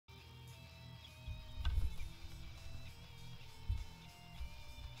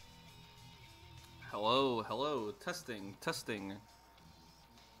Hello, hello, testing, testing.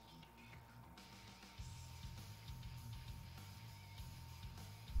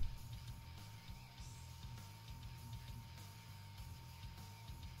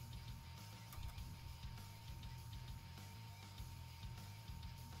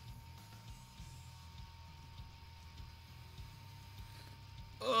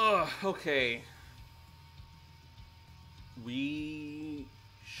 Okay. We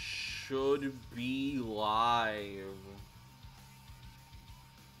should be live.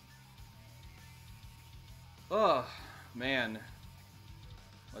 Man.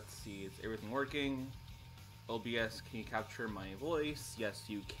 Let's see, is everything working? OBS, can you capture my voice? Yes,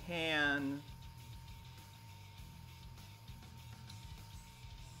 you can.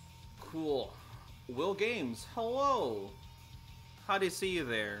 Cool. Will Games, hello! How do you see you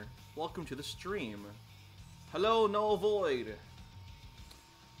there? Welcome to the stream. Hello, Null Void.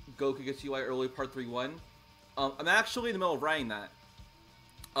 Goku gets UI early, part 3-1. I'm actually in the middle of writing that.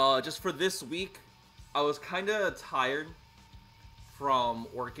 Just for this week, I was kind of tired from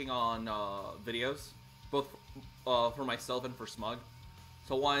working on videos, both for myself and for Smug.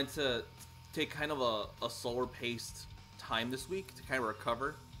 So I wanted to take kind of a slower-paced time this week to kind of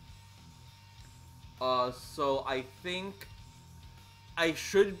recover. So I think I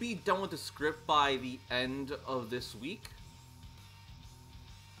should be done with the script by the end of this week.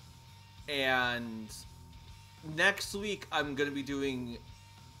 And next week I'm going to be doing,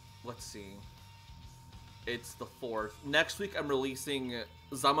 let's see, it's the 4th. Next week I'm releasing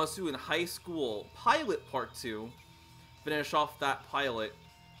Zamasu in High School Pilot Part 2. Finish off that pilot.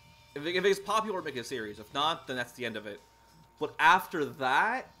 If it's popular, make it a series. If not, then that's the end of it. But after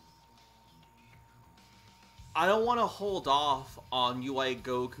that, I don't want to hold off on UI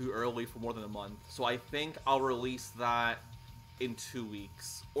Goku early for more than a month. So I think I'll release that in 2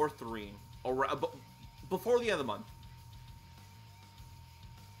 weeks. Or 3. Or before the end of the month.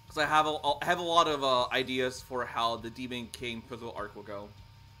 Because I have a lot of ideas for how the Demon King pivotal arc will go.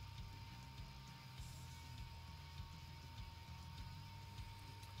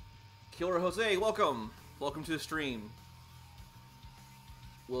 Killer Jose, welcome! Welcome to the stream.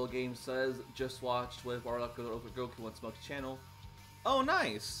 Will Game says, just watched with Bardock Goku on Smoke's channel. Oh,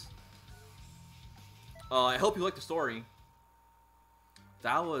 nice! I hope you liked the story.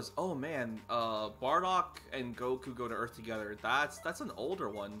 That was, oh man, Bardock and Goku go to Earth together. That's an older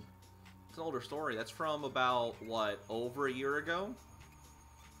one. It's an older story. That's from about, what, over a year ago?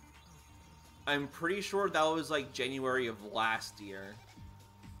 I'm pretty sure that was like January of last year.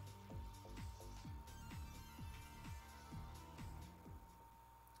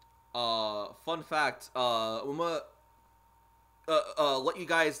 Fun fact, I'm gonna let you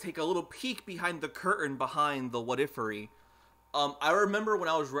guys take a little peek behind the curtain behind the what-ifery. I remember when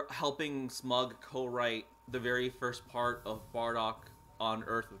I was helping Smug co-write the very first part of Bardock on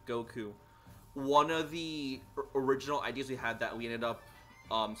Earth with Goku. One of the original ideas we had that we ended up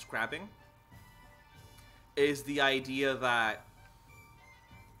scrapping is the idea that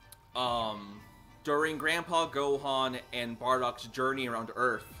during Grandpa Gohan and Bardock's journey around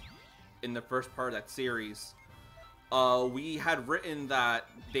Earth in the first part of that series, we had written that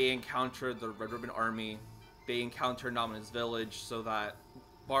they encountered the Red Ribbon Army, they encounter Name's village, so that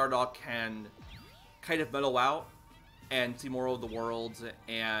Bardock can kind of mellow out and see more of the world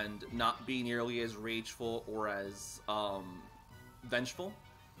and not be nearly as rageful or as vengeful.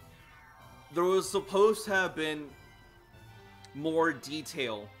 There was supposed to have been more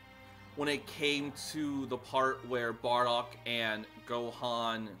detail when it came to the part where Bardock and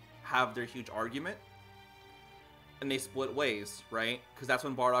Gohan have their huge argument and they split ways, right? Because that's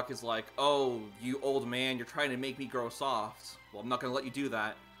when Bardock is like, oh, you old man, you're trying to make me grow soft. Well, I'm not going to let you do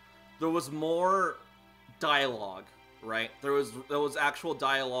that. There was more dialogue, right? There was actual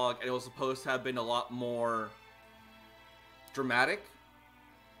dialogue, and it was supposed to have been a lot more dramatic,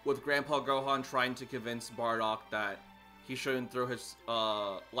 with Grandpa Gohan trying to convince Bardock that he shouldn't throw his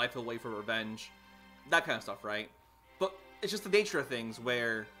life away for revenge. That kind of stuff, right? But it's just the nature of things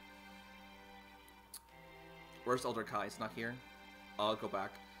where... Where's Elder Kai? It's not here. I'll go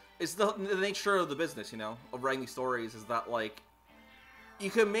back. It's the nature of the business, you know, of writing these stories, is that, like, you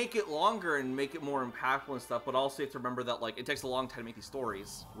can make it longer and make it more impactful and stuff, but also you have to remember that, like, it takes a long time to make these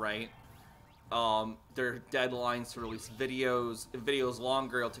stories, right? There are deadlines to release videos. If video's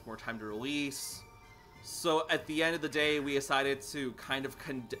longer, it'll take more time to release. So at the end of the day, we decided to kind of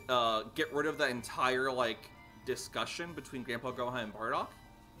get rid of the entire, like, discussion between Grandpa Gohan and Bardock,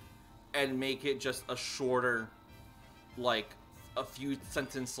 and make it just a shorter, like, a few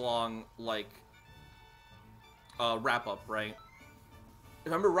sentence long, like, wrap up, right?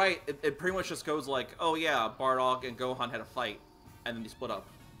 If I remember right, it pretty much just goes like, oh yeah, Bardock and Gohan had a fight, and then they split up.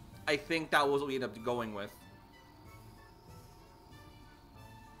 I think that was what we ended up going with.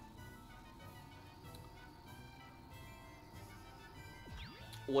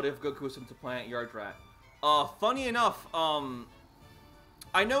 What if Goku was sent to Planet Yardrat? Funny enough,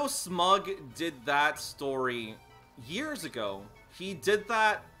 I know Smug did that story years ago. He did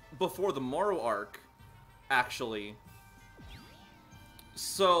that before the Moro arc, actually.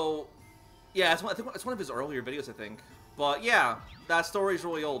 So, yeah, I think it's one of his earlier videos, I think. But yeah, that story's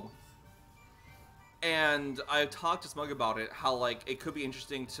really old. And I talked to Smug about it, how, like, it could be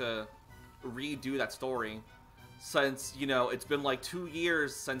interesting to redo that story. Since, you know, it's been like 2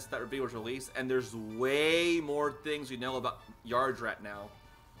 years since that video was released, and there's way more things we know about Yardrat now.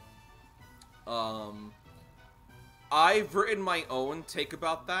 I've written my own take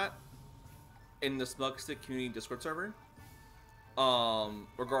about that in the Smugstick Community Discord server.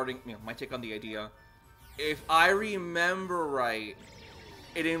 Regarding, you know, my take on the idea. If I remember right,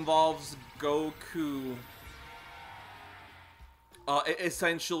 it involves Goku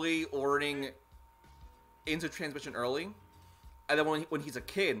essentially learning into transmission early, and then when he's a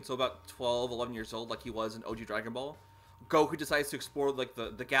kid, so about 12, 11 years old, like he was in OG Dragon Ball, Goku decides to explore like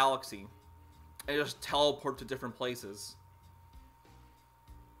the galaxy and just teleport to different places.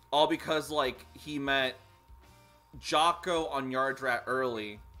 All because like he met Jocko on Yardrat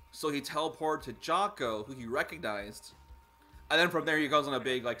early, so he teleported to Jocko, who he recognized, and then from there he goes on a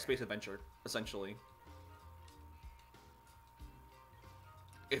big like space adventure, essentially.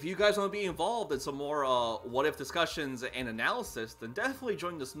 If you guys want to be involved in some more what-if discussions and analysis, then definitely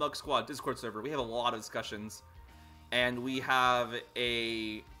join the Smug Squad Discord server. We have a lot of discussions, and we have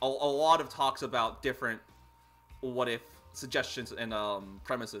a lot of talks about different what-if suggestions and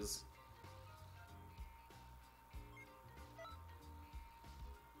premises.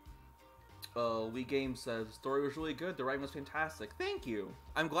 Wii Game says, the story was really good, the writing was fantastic. Thank you!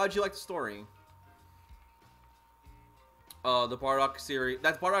 I'm glad you liked the story. The Bardock series,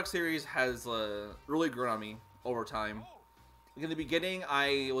 that Bardock series has really grown on me over time. Like in the beginning,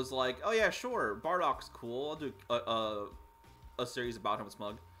 I was like, oh yeah, sure, Bardock's cool, I'll do a series about him with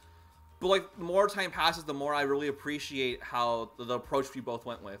Smug. But like, the more time passes, the more I really appreciate how the approach we both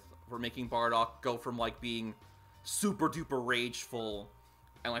went with. For making Bardock go from like being super duper rageful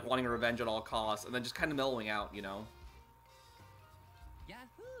and like wanting revenge at all costs, and then just kind of mellowing out, you know?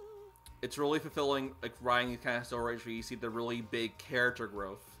 It's really fulfilling, like, writing these kind of stories where you see the really big character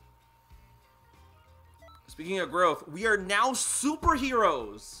growth. Speaking of growth, we are now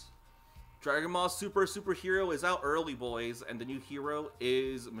superheroes! Dragon Ball Super Superhero is out early, boys, and the new hero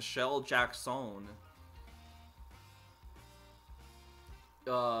is Michelle Jackson.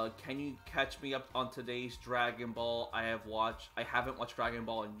 Can you catch me up on today's Dragon Ball? I haven't watched Dragon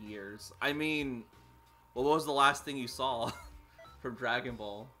Ball in years. I mean, what was the last thing you saw from Dragon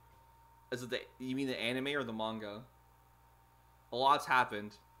Ball? Is it you mean the anime or the manga? A lot's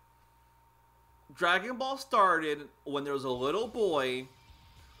happened. Dragon Ball started when there was a little boy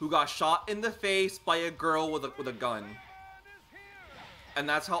who got shot in the face by a girl with a gun. And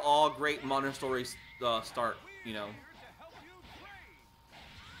that's how all great modern stories start, you know.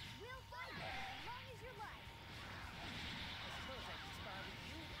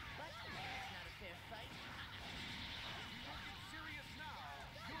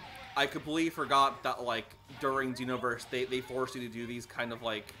 I completely forgot that, like, during Xenoverse, they forced you to do these kind of,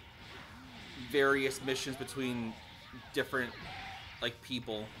 like, various missions between different, like,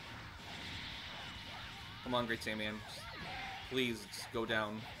 people. Come on, Great Saiyaman. Please, just go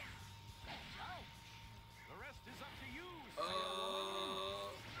down.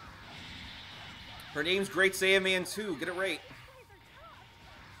 Her name's Great Saiyaman 2. Get it right.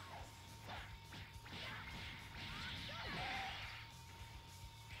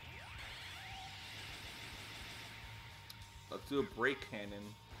 Let's do a break cannon.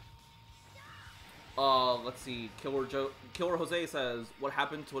 Let's see. Killer Jose says, what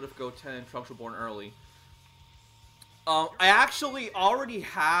happened to what if Goten and Trunks were born early? I actually already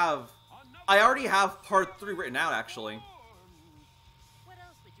have part 3 written out, actually.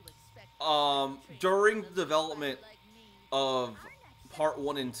 During the development of part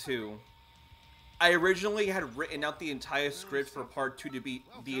 1 and 2, I originally had written out the entire script for part 2 to be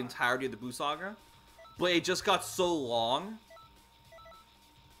the entirety of the Buu Saga, but it just got so long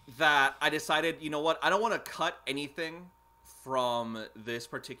that I decided, you know what, I don't want to cut anything from this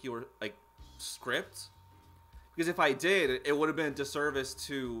particular, like, script, because if I did, it would have been a disservice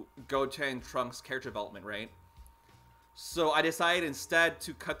to Goten and Trunks' character development, right? So I decided instead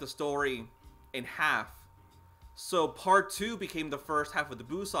to cut the story in half, So part 2 became the first half of the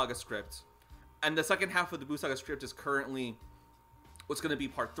Boo Saga script, and the second half of the Boo Saga script is currently what's going to be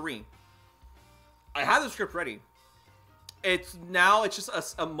part 3. I have the script ready. It's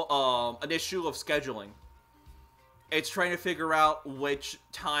just an issue of scheduling. It's trying to figure out which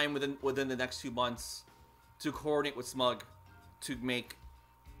time within the next 2 months to coordinate with Smug to make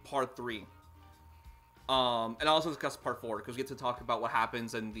part 3. And also discuss part 4 because we get to talk about what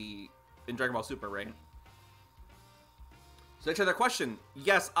happens in Dragon Ball Super, right? So to answer that question,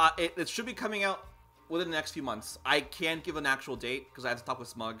 yes, it should be coming out within the next few months. I can't give an actual date because I have to talk with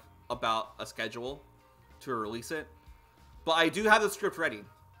Smug about a schedule to release it. But I do have the script ready.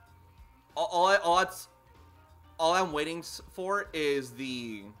 All I'm waiting for is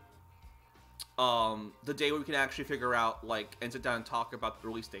the day where we can actually figure out, like, and sit down and talk about the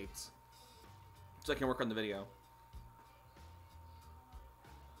release dates, so I can work on the video.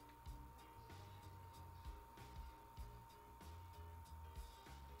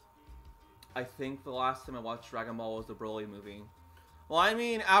 I think the last time I watched Dragon Ball was the Broly movie. Well, I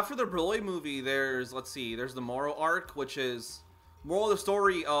mean, after the Broly movie, there's the Moro arc, which is, moral of the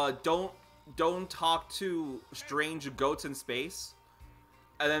story, don't talk to strange goats in space.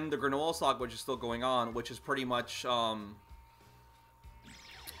 And then the Granola Saga, which is still going on, which is pretty much, Dragon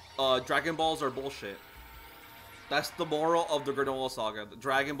Balls are bullshit. That's the moral of the Granola Saga. The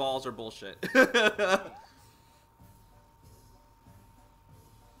Dragon Balls are bullshit.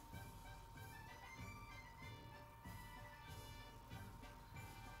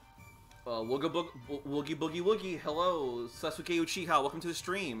 Woogie Boogie Woogie, hello. Sasuke Uchiha, welcome to the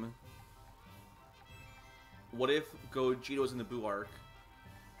stream. What if Gogeto's in the Boo arc?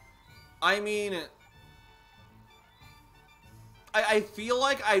 I mean, I feel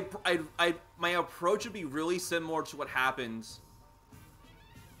like my approach would be really similar to what happens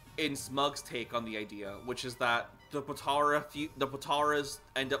in Smug's take on the idea, which is that the Potaras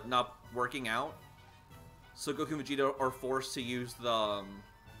end up not working out, so Goku and Vegeta are forced to use the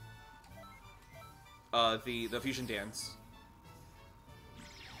fusion dance.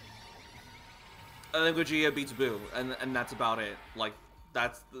 And then Gogeta beats Boo, and that's about it. Like,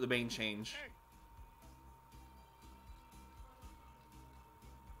 that's the main change.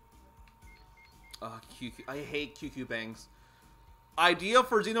 QQ. I hate QQ bangs. Idea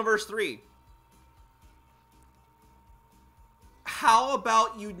for Xenoverse 3. How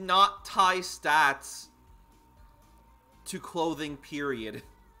about you not tie stats to clothing, period?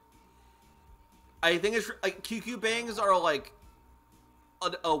 I think it's like QQ bangs are like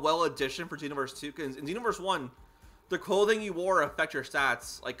a well addition for Xenoverse 2, because in Xenoverse 1, the clothing you wore affect your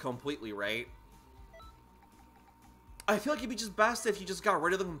stats like completely, right? I feel like it'd be just best if you just got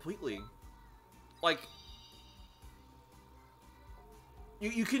rid of them completely. Like,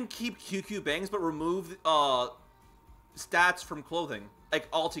 you can keep QQ bangs, but remove stats from clothing, like,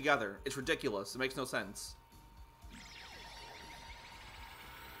 altogether. It's ridiculous. It makes no sense.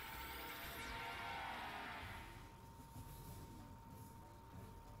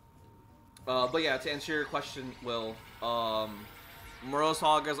 But yeah, to answer your question, Will, Moro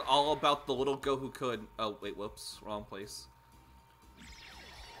Saga is all about the little go who could. Oh, wait, whoops, wrong place.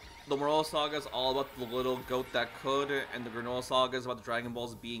 The Moro Saga is all about the little goat that could, and the Granola Saga is about the Dragon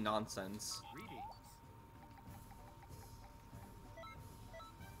Balls being nonsense.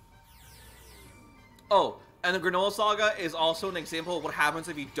 Oh, and the Granola Saga is also an example of what happens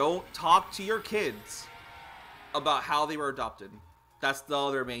if you don't talk to your kids about how they were adopted. That's the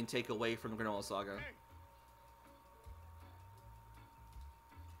other main takeaway from the Granola Saga.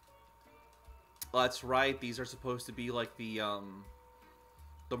 That's right. These are supposed to be like these are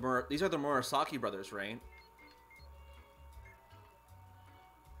the Murasaki brothers, right?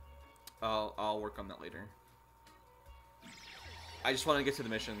 I'll work on that later. I just want to get to the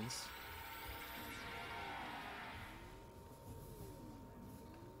missions.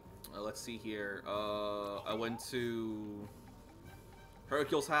 Let's see here. I went to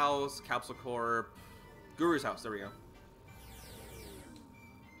Hercule's house, Capsule Corp, Guru's house. There we go.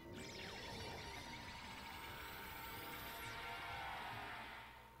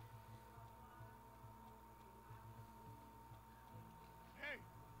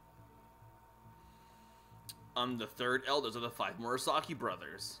 I'm the third eldest of the 5 Murasaki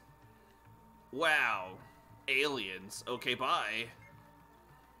brothers. Wow. Aliens. Okay, bye.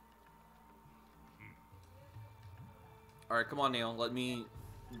 Alright, come on, Neil. Let me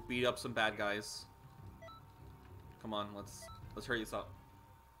beat up some bad guys. Come on, let's hurry this up.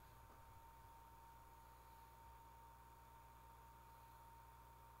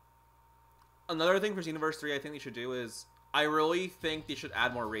 Another thing for Xenoverse 3 I think they should do is, I really think they should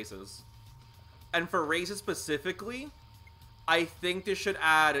add more races. And for races specifically, I think they should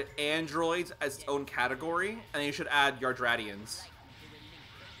add androids as its own category, and they should add Yardradians.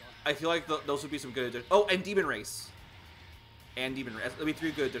 I feel like those would be some good additions. Oh, and Demon Race. And Demon Race. That'll be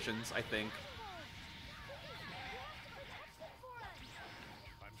 3 good additions, I think.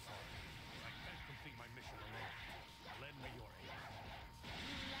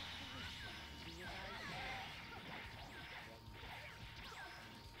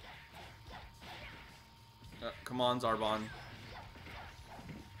 Come on, Zarbon.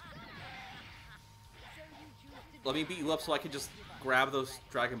 Let me beat you up so I can just grab those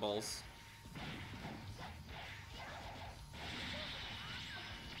Dragon Balls.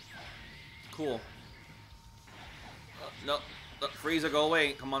 Cool. No, Frieza, go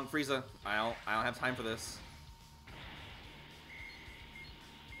away. Come on, Frieza. I don't have time for this.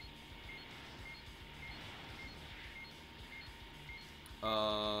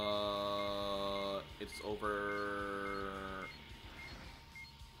 It's over.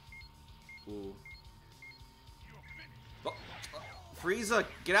 Ooh. Oh, Frieza,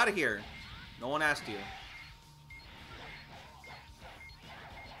 get out of here. No one asked you.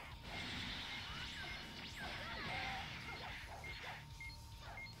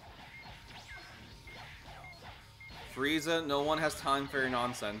 Frieza, no one has time for your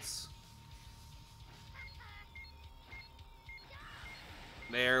nonsense.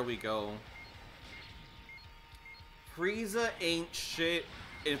 There we go. Frieza ain't shit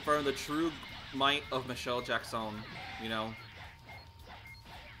in front of the true might of Michelle Jackson, you know?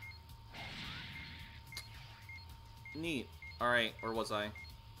 Neat. Alright, where was I?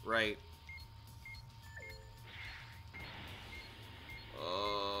 Right.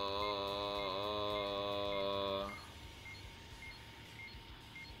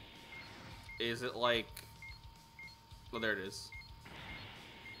 Is it like... Oh, there it is.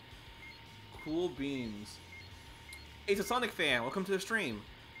 Cool beans. It's a Sonic fan. Welcome to the stream.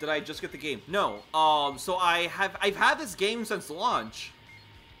 Did I just get the game? No. So I've had this game since launch.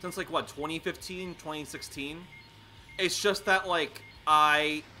 Since like what, 2015, 2016? It's just that like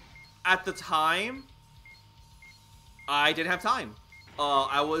at the time I didn't have time.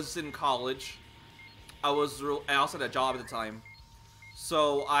 I was in college. I also had a job at the time.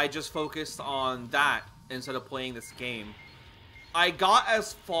 So I just focused on that instead of playing this game. I got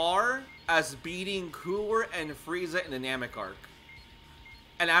as far as beating Cooler and Frieza in the Namek arc.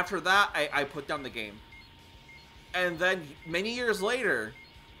 And after that, I put down the game. And then, many years later,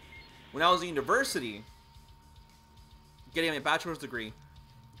 when I was in university, getting my bachelor's degree,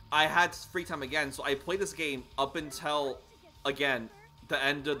 I had free time again, so I played this game up until, again, the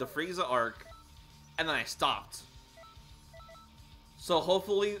end of the Frieza arc, and then I stopped. So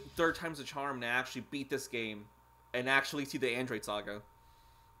hopefully, 3rd time's a charm to actually beat this game, and actually see the Android Saga.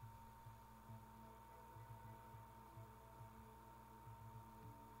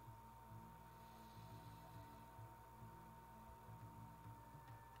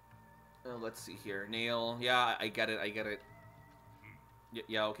 Let's see here. Nail. Yeah, I get it. I get it.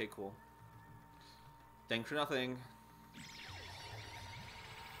 Yeah, okay, cool. Thanks for nothing.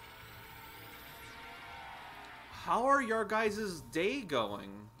 How are your guys' day going?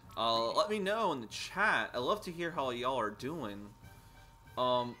 Let me know in the chat. I love to hear how y'all are doing.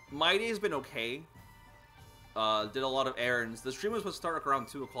 My day's been okay. Did a lot of errands. The stream was supposed to start around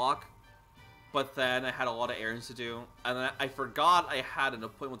 2 o'clock. But then I had a lot of errands to do. And then I forgot I had an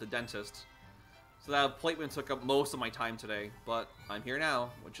appointment with the dentist. So that appointment took up most of my time today. But I'm here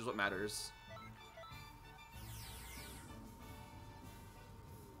now, which is what matters.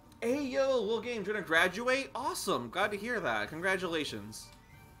 Hey, yo, Will Games, you're gonna graduate? Awesome, glad to hear that. Congratulations.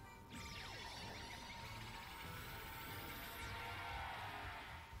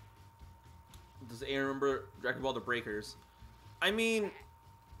 Does anyone remember Dragon Ball The Breakers? I mean...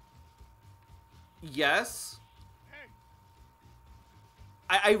 Yes.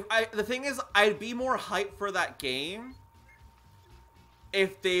 The thing is, I'd be more hyped for that game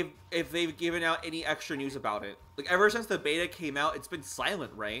if they've given out any extra news about it. Like, ever since the beta came out, it's been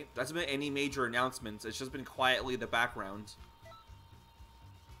silent, right? There hasn't been any major announcements. It's just been quietly in the background.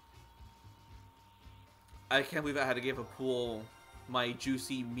 I can't believe I had to give a pool my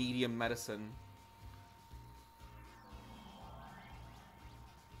juicy medium medicine.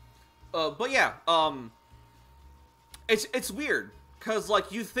 But yeah, it's weird. Cause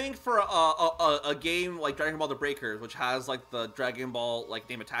like you think for a game like Dragon Ball The Breakers, which has like the Dragon Ball like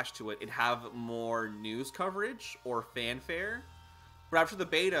name attached to it, it'd have more news coverage or fanfare. But after the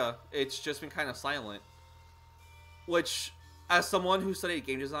beta, it's just been kind of silent. Which, as someone who studied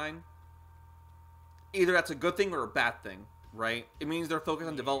game design, either that's a good thing or a bad thing, right? It means they're focused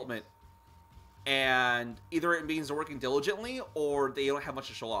on development. And either it means they're working diligently or they don't have much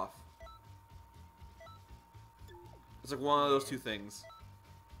to show off. It's like one of those two things.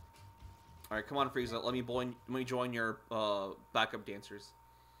 Alright, come on, Frieza. Let me join your backup dancers.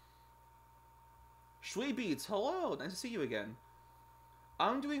 Shui Beats, hello. Nice to see you again.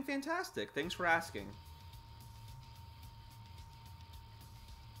 I'm doing fantastic. Thanks for asking.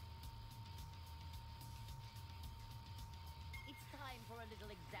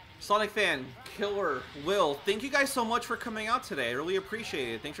 Sonic Fan, Killer, Will, thank you guys so much for coming out today. I really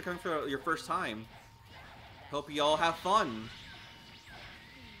appreciate it. Thanks for coming for your first time. Hope you all have fun.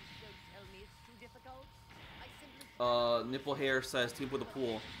 Nipple Hair says, team with a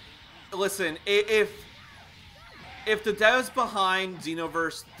pool. Listen, if the devs behind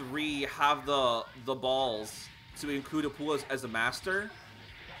Xenoverse 3 have the balls to include a pool as a master,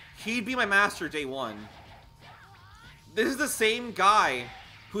 he'd be my master day one. This is the same guy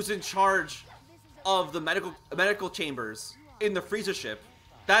who's in charge of the medical chambers in the Frieza ship.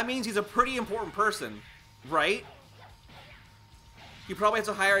 That means he's a pretty important person, right? He probably has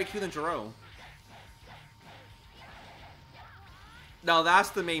a higher IQ than Jiro. Now that's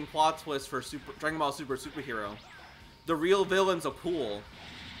the main plot twist for Dragon Ball Super Superhero. The real villain's a pool.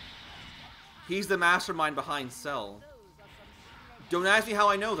 He's the mastermind behind Cell. Don't ask me how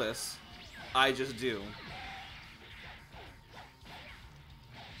I know this. I just do.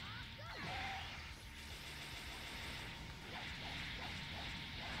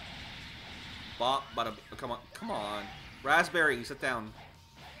 Come on. Raspberry, sit down.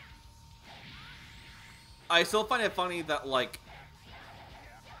 I still find it funny that, like,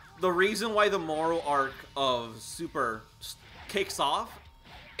 the reason why the moral arc of Super kicks off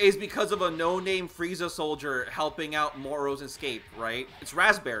is because of a no-name Frieza soldier helping out Moro's escape, right? It's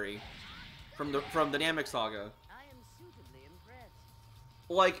Raspberry from the Namek Saga.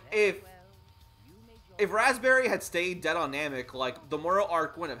 Like, if Raspberry had stayed dead on Namek, like, the moral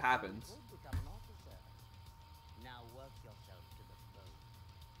arc wouldn't have happened.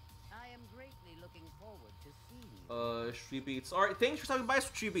 Street Beats. Alright, thanks for stopping by,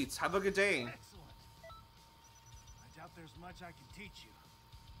 Street Beats. Have a good day. Excellent. I doubt there's much I can teach you.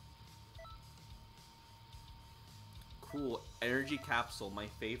 Cool. Energy capsule, my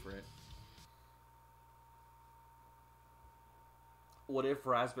favorite. What if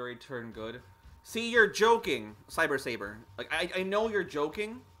Raspberry turned good? See, you're joking, Cyber Saber. Like, I know you're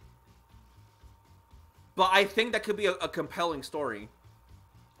joking, but I think that could be a compelling story.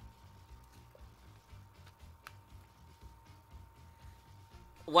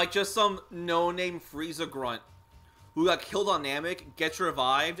 Like, just some no-name Frieza grunt who got killed on Namek, gets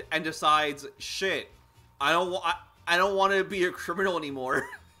revived, and decides, shit, I don't want to be a criminal anymore.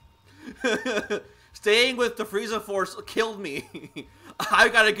 Staying with the Frieza Force killed me. I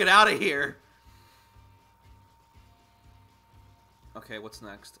gotta get out of here. Okay, what's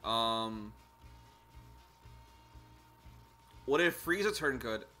next? What if Frieza turned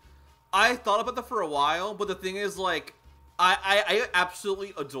good? I thought about that for a while, but the thing is, like, I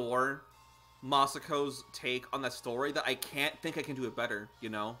absolutely adore Masako's take on that story that I can't think I can do it better, you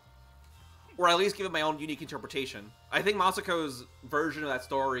know? Or at least give it my own unique interpretation. I think Masako's version of that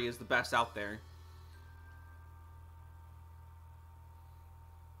story is the best out there.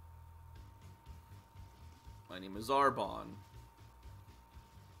 My name is Arbon.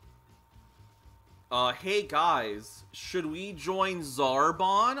 Hey guys, should we join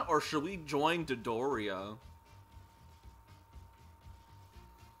Zarbon or should we join Dodoria?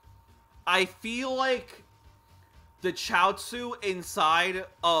 I feel like the Chaozu inside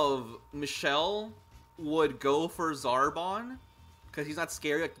of Michelle would go for Zarbon because he's not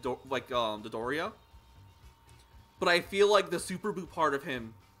scary like Dodoria. But I feel like the Super Boo part of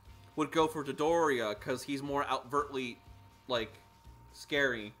him would go for Dodoria because he's more overtly like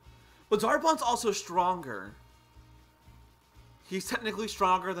scary. But Zarbon's also stronger. He's technically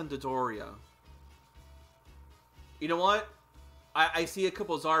stronger than Dodoria. You know what? I see a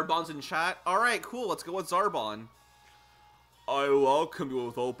couple Zarbons in chat. Alright, cool. Let's go with Zarbon. I welcome you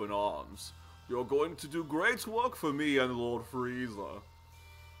with open arms. You're going to do great work for me and Lord Frieza.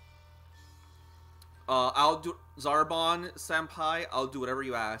 I'll do... Zarbon, senpai, I'll do whatever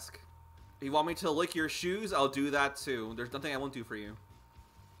you ask. If you want me to lick your shoes, I'll do that too. There's nothing I won't do for you.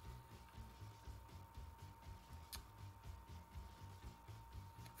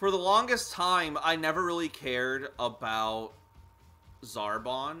 For the longest time, I never really cared about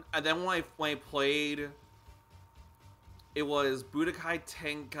Zarbon. And then when I played... It was Budokai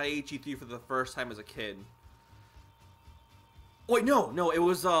Tenkaichi 3 for the first time as a kid. Wait, no, it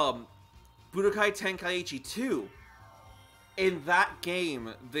was Budokai Tenkaichi 2. In that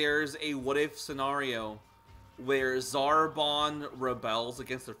game, there's a what-if scenario where Zarbon rebels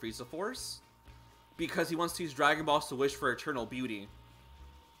against the Frieza Force because he wants to use Dragon Balls to wish for eternal beauty.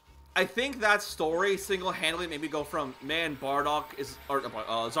 I think that story single-handedly made me go from, man, Zarbon's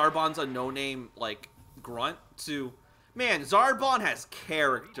a no-name, like, grunt, to, man, Zarbon has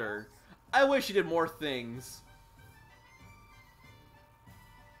character. I wish he did more things.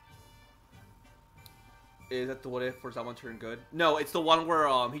 Is that the what if, or does that one turn good? No, it's the one where,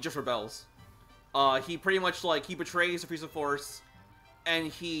 he just rebels. He pretty much, like, he betrays the Frieza Force,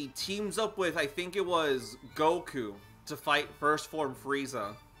 and he teams up with, I think it was Goku, to fight First Form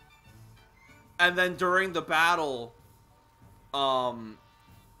Frieza. And then during the battle,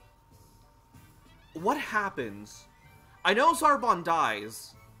 what happens? I know Zarbon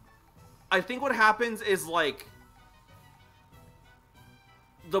dies. I think what happens is, like,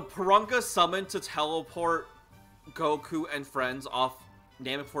 the Purunga summoned to teleport Goku and friends off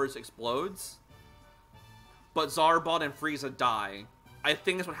Namek Force explodes. But Zarbon and Frieza die. I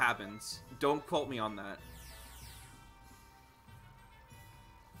think that's what happens. Don't quote me on that.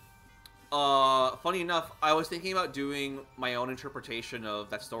 Funny enough, I was thinking about doing my own interpretation of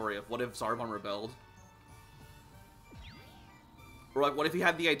that story of what if Zarbon rebelled? Or like, what if he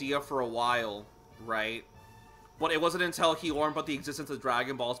had the idea for a while, right? But it wasn't until he learned about the existence of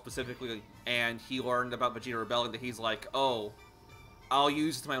Dragon Ball specifically, and he learned about Vegeta rebelling, that he's like, oh, I'll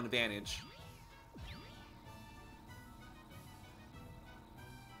use it to my own advantage.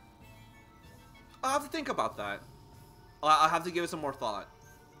 I'll have to think about that. I'll have to give it some more thought.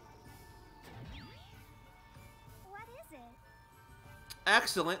 What is it?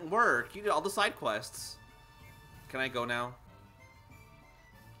 Excellent work. You did all the side quests. Can I go now?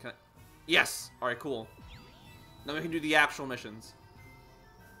 Can I? Yes. Alright, cool. Now we can do the actual missions.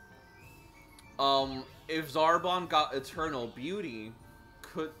 If Zarbon got eternal beauty,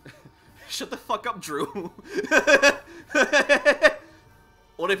 could... Shut the fuck up, Drew.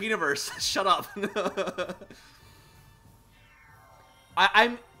 What if universe? Shut up.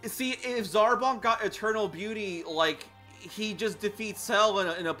 See, if Zarbon got eternal beauty, like, he just defeats Cell in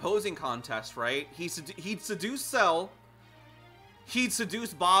an opposing contest, right? He'd seduce Cell. He'd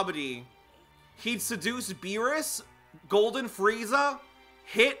seduce Babidi. He'd seduce Beerus, Golden Frieza,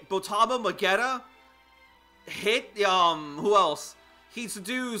 hit Botama Magetta, hit, who else? He'd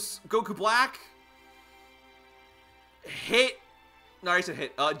seduce Goku Black, hit, no, I said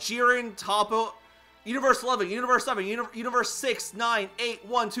hit, Jiren, Toppo, Universe 11, Universe 7, Universe 6, 9, 8,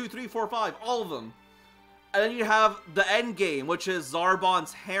 1, 2, 3, 4, 5, all of them. And then you have the end game, which is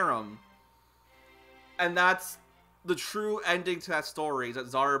Zarbon's harem. And that's the true ending to that story, is that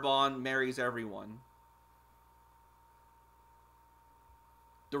Zarbon marries everyone.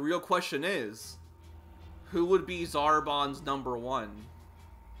 The real question is, who would be Zarbon's #1?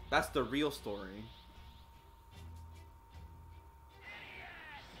 That's the real story.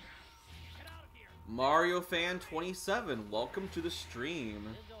 Mario Fan 27, welcome to the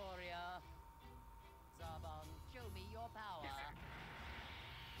stream.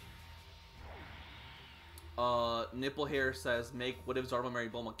 Nipple Hair says, make what if Zarbon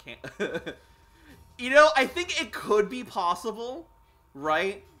married Bulma can't. You know, I think it could be possible,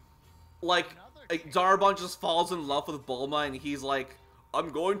 right? Like, Zarbon just falls in love with Bulma and he's like, I'm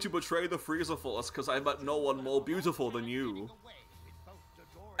going to betray the Frieza Force because I met no one more beautiful than you.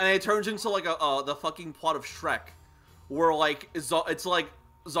 And it turns into like the fucking plot of Shrek, where like it's like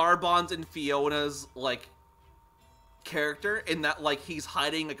Zarbon's and Fiona's like character in that like he's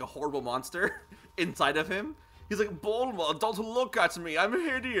hiding like a horrible monster inside of him. He's like, Bulma, don't look at me, I'm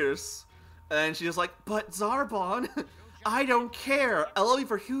hideous. And she's just like, but Zarbon, I don't care. I love you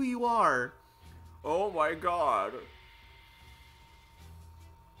for who you are. Oh my god.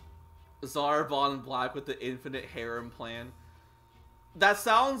 Zarbon Black with the infinite harem plan. That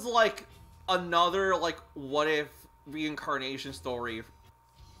sounds like another, like, what if reincarnation story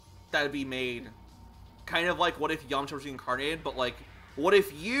that'd be made. Kind of like what if Yamcha was reincarnated, but like, what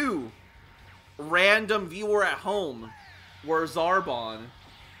if you, random viewer at home, were Zarbon?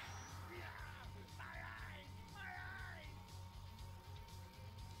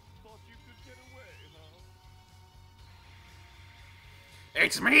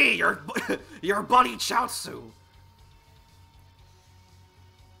 It's me, your buddy Chaozu.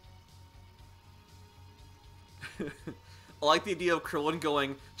 I like the idea of Krillin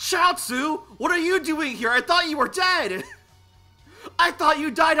going, Chaozu, what are you doing here? I thought you were dead. I thought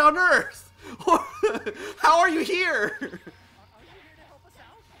you died on Earth. How are you here? Are you here to help us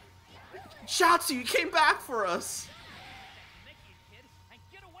out? Chaozu, you came back for us.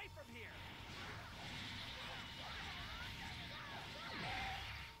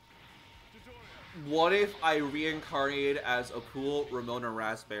 What if I reincarnated as a pool Ramona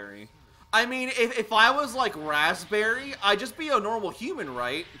Raspberry? I mean, if I was like Raspberry, I'd just be a normal human,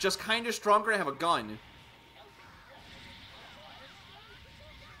 right? Just kind of stronger and have a gun.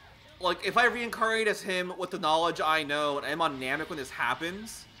 Like, if I reincarnate as him with the knowledge I know and I'm on Namek when this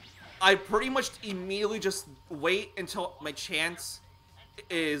happens, I pretty much immediately just wait until my chance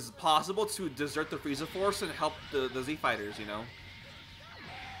is possible to desert the Frieza Force and help the Z Fighters, you know?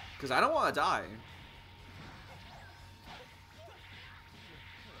 Because I don't want to die.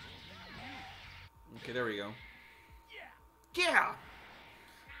 Okay, there we go. Yeah!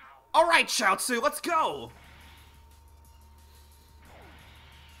 Alright, Chaozu, let's go!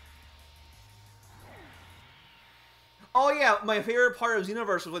 Oh yeah, my favorite part of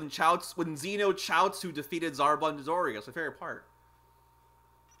Xenoverse was when Xeno Chaozu defeated Zarbon Dodoria. It's my favorite part.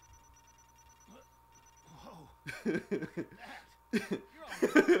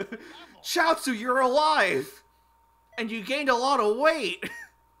 Chaozu, you're alive! And you gained a lot of weight!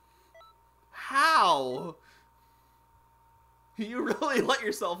 How? You really let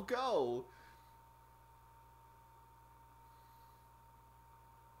yourself go.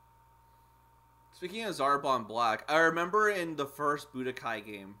 Speaking of Zarbon Black, I remember in the first Budokai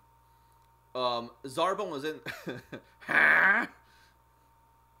game, Zarbon was in...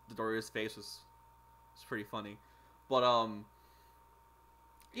 Dodoria's face was pretty funny. But,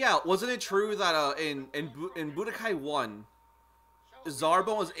 yeah, wasn't it true that, in Budokai 1,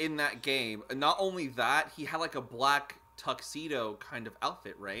 Zarbon was in that game, and not only that, he had like a black tuxedo kind of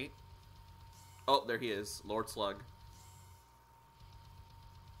outfit, right? Oh, there he is, Lord Slug.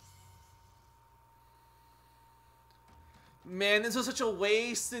 Man, this was such a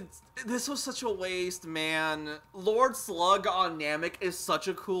waste. This was such a waste, man. Lord Slug on Namek is such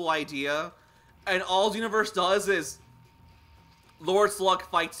a cool idea, and all Xenoverse does is Lord Slug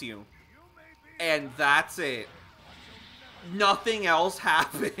fights you, and that's it. Nothing else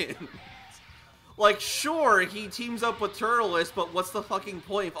happens. Like, sure, he teams up with Turtleist, but what's the fucking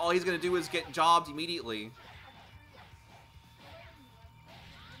point if all he's gonna do is get jobbed immediately?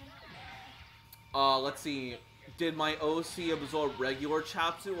 Let's see. Did my OC absorb regular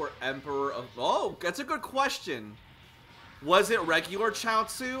Chaozu or Emperor of... Oh, that's a good question. Was it regular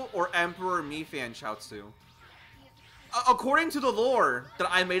Chaozu or Emperor Mifan Chaozu? According to the lore that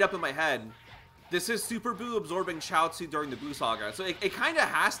I made up in my head, this is Super Buu absorbing Chaozu during the Buu Saga. So it kind of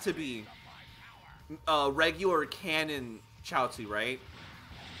has to be regular canon Chaozu, right?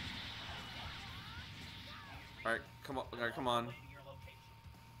 Alright, come on. Alright, come on.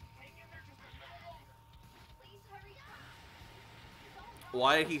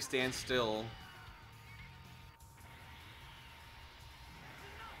 Why did he stand still?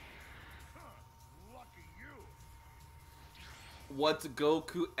 What's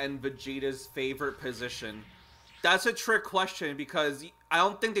Goku and Vegeta's favorite position? That's a trick question because I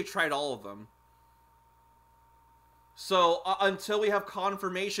don't think they tried all of them. So until we have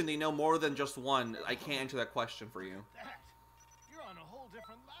confirmation they know more than just one, I can't answer that question for you. You're on a whole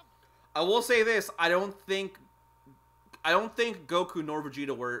different level. I will say this, I don't think Goku nor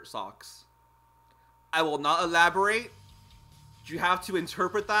Vegeta wear socks. I will not elaborate. You have to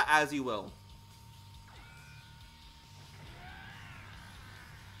interpret that as you will.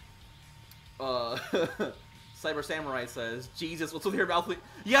 Cyber Samurai says, Jesus, what's with your mouth?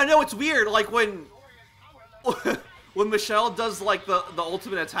 Yeah, no, it's weird. Like when Michelle does like the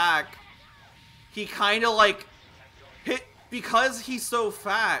ultimate attack, he kind of like because he's so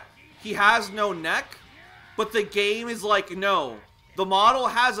fat, he has no neck, but the game is like, no, the model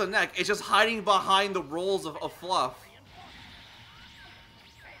has a neck. It's just hiding behind the rolls of fluff.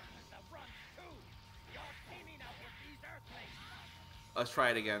 Let's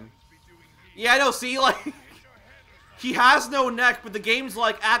try it again. Yeah, no, see, like, he has no neck, but the game's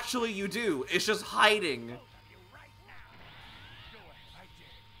like, actually, you do. It's just hiding.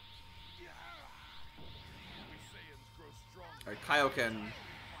 Alright, Kaioken.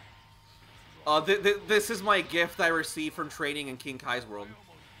 This is my gift I received from training in King Kai's world.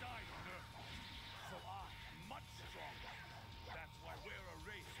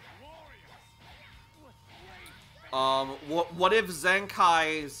 What if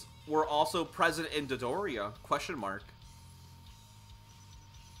Zenkais were also present in Dodoria? Question mark.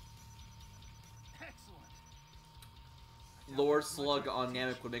 Lord Slug on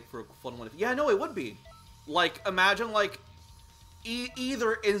Namek would make for a fun one. Yeah, no, it would be. Like, imagine, like,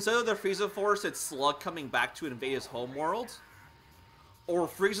 either instead of the Frieza Force, it's Slug coming back to invade his homeworld, or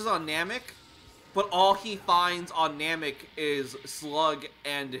Frieza's on Namek, but all he finds on Namek is Slug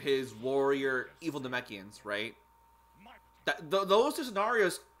and his warrior evil Namekians, right? Those two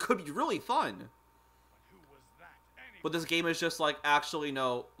scenarios could be really fun. But this game is just like, actually,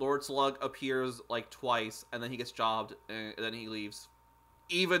 no, Lord Slug appears like twice, and then he gets jobbed, and then he leaves.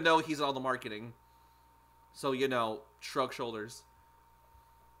 Even though he's in all the marketing. So, you know, shrug shoulders.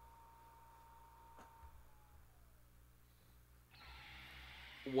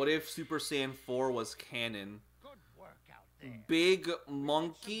 What if Super Saiyan 4 was canon? Good work out there. Big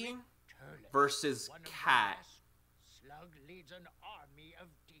Monkey versus Cat. Slug leads an army of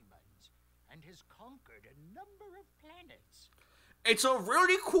demons and has conquered a number of planets. It's a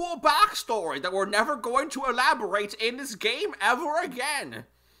really cool backstory that we're never going to elaborate in this game ever again.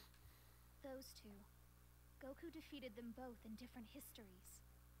 Those two. Goku defeated them both in different histories.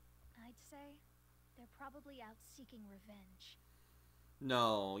 I'd say they're probably out seeking revenge.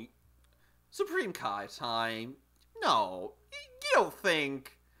 No. Supreme Kai time. No. You don't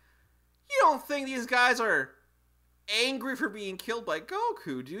think these guys are angry for being killed by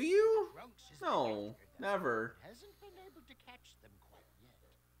Goku, do you? No, never. Hasn't been able to catch them quite yet.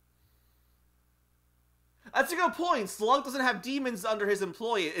 That's a good point. Slug doesn't have demons under his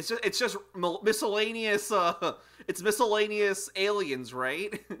employ. It's just miscellaneous. It's miscellaneous aliens,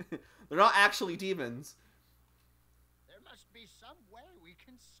 right? They're not actually demons. There must be some way we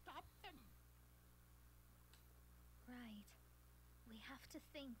can stop them. Right. We have to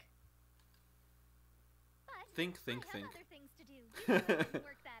think. But Think. I have other things to do. You can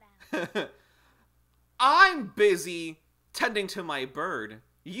work that out. I'm busy tending to my bird.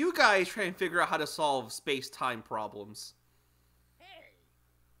 You guys try and figure out how to solve space-time problems. Hey,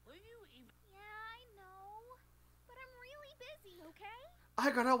 will you even... Yeah, I know. But I'm really busy, okay? I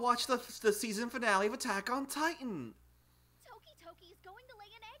gotta watch the season finale of Attack on Titan. Toki's going to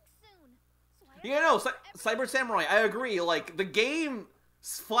lay an egg soon. So I Yeah, no, Cyber Samurai, I agree. Like, the game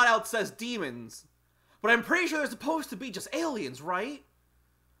flat out says demons. But I'm pretty sure they're supposed to be just aliens, right?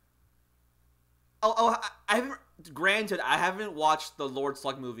 Granted, I haven't watched the Lord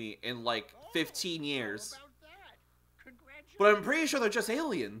Slug movie in like 15 years. How about that? But I'm pretty sure they're just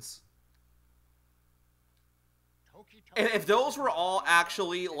aliens. Toki. And if those were all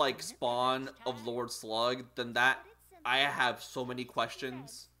actually like spawn of Lord Slug, then that I have so many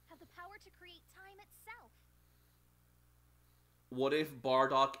questions. have the power to create time itself. What if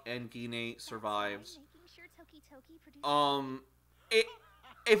Bardock and Gine survives? Making sure Toki produces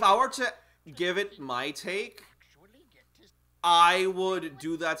If I were to give it my take, I would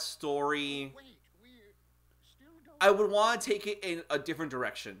do that story. I would want to take it in a different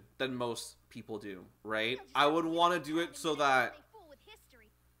direction than most people do, right? I would want to do it so that,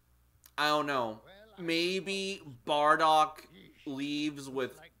 I don't know, maybe Bardock leaves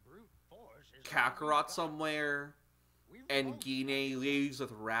with Kakarot somewhere, and Gine leaves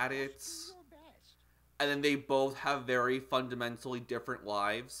with Raditz, and then they both have very fundamentally different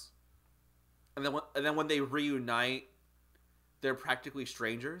lives. And then when they reunite, they're practically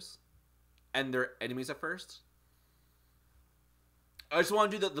strangers, and they're enemies at first. I just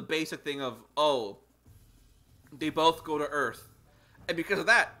want to do the basic thing of, oh, they both go to Earth, and because of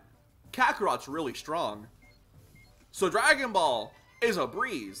that, Kakarot's really strong. So Dragon Ball is a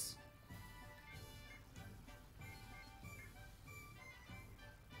breeze.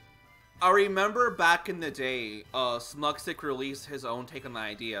 I remember back in the day, Smugsik released his own take on the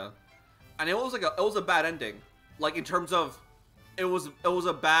idea, and it was like it was a bad ending. Like in terms of, it was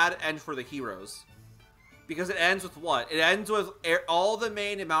a bad end for the heroes, because it ends with what? It ends with all the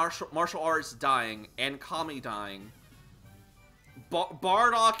main martial arts dying and Kami dying.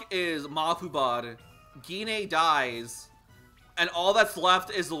 Bardock is Mafubad, Gine dies, and all that's left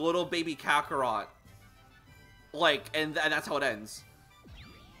is the little baby Kakarot. Like, and that's how it ends.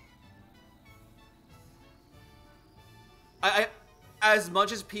 As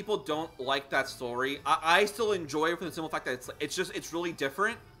much as people don't like that story, I still enjoy it for the simple fact that it's really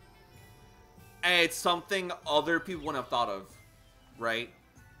different, and it's something other people wouldn't have thought of, right?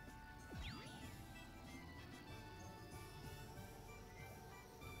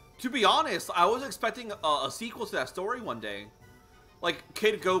 To be honest, I was expecting a sequel to that story one day, like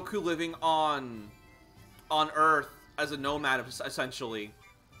Kid Goku living on Earth as a nomad, essentially,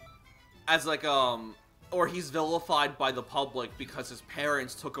 as like or he's vilified by the public because his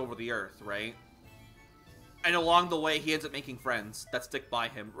parents took over the Earth, right? And along the way, he ends up making friends that stick by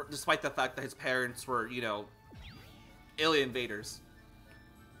him, despite the fact that his parents were, you know, alien invaders.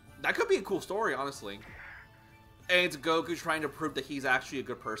 That could be a cool story, honestly. And it's Goku trying to prove that he's actually a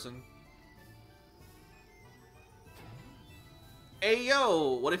good person. Hey,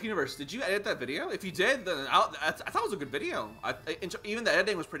 yo, what if Universe? Did you edit that video? If you did, then I thought it was a good video. Even the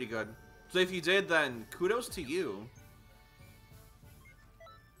editing was pretty good. So if you did, then kudos to you.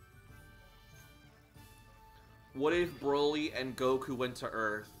 What if Broly and Goku went to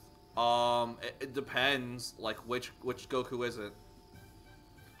Earth? It depends. Like, which Goku is it?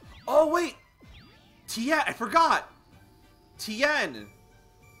 Oh, wait! Tien! I forgot! Tien!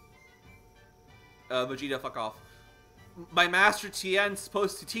 Vegeta, fuck off. My master Tien's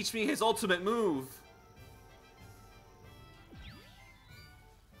supposed to teach me his ultimate move.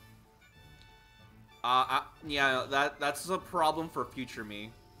 Yeah, that's a problem for future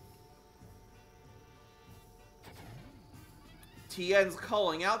me. Tien's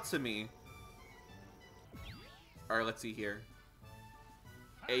calling out to me. Alright, let's see here.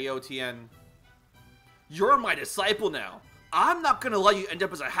 Ayo, Tien. You're my disciple now. I'm not gonna let you end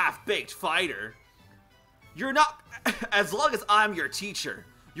up as a half-baked fighter. You're not... As long as I'm your teacher,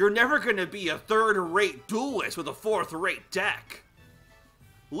 you're never gonna be a third-rate duelist with a fourth-rate deck.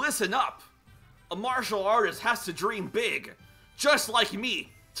 Listen up. A martial artist has to dream big. Just like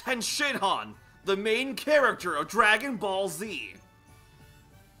me, Ten Shinhan, the main character of Dragon Ball Z.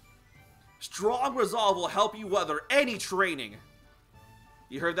 Strong resolve will help you weather any training.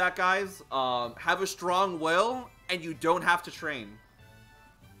 You heard that, guys? Have a strong will, and you don't have to train.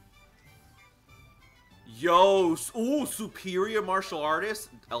 Yo, ooh, superior martial artist.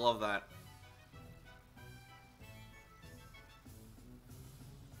 I love that.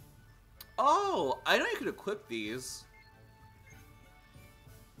 Oh, I know you could equip these.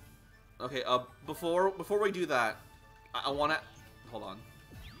 Okay, before we do that, I wanna... Hold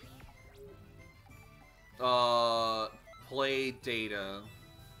on. Play data.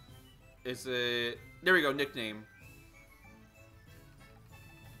 Is it... There we go, nickname.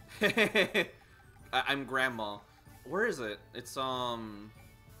 I'm Grandma. Where is it? It's,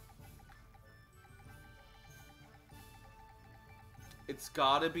 It's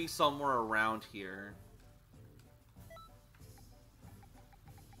gotta be somewhere around here.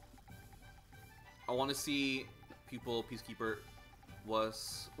 I want to see people. Peacekeeper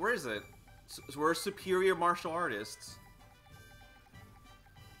was. Where is it? We're superior martial artists.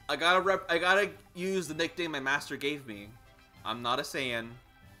 I gotta use the nickname my master gave me. I'm not a Saiyan.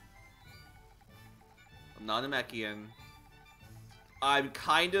 I'm not a Namekian. I'm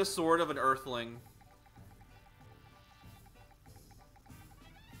kinda sort of an Earthling.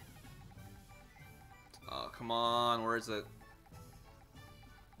 Oh, come on, where is it?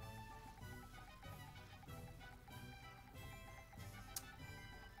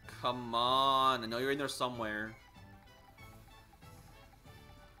 Come on, I know you're in there somewhere.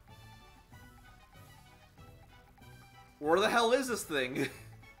 Where the hell is this thing?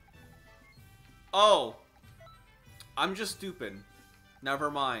 Oh. I'm just stupid. Never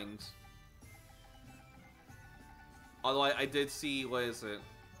mind. Although I did see, what is it?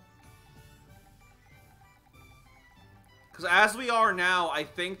 Because as we are now, I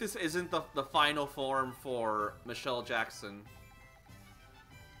think this isn't the final form for Michelle Jackson.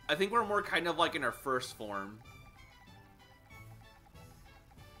 I think we're more kind of like in our first form.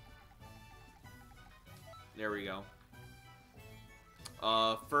 There we go.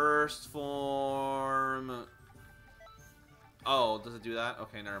 First form... Oh, does it do that?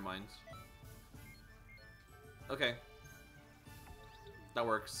 Okay, never mind. Okay. That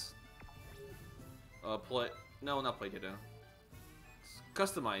works. Play... No, not play data.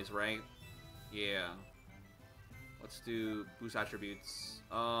 Customize, right? Yeah. Let's do boost attributes.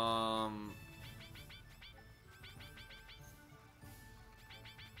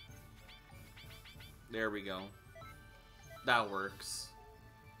 There we go. That works.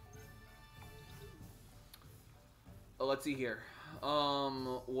 Oh, let's see here.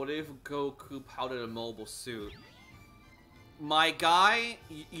 What if Goku powdered a mobile suit? My guy,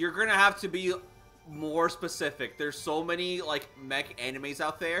 you're gonna have to be more specific. There's so many, like, mech animes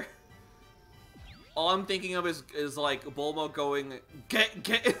out there. All I'm thinking of is like, Bulma going,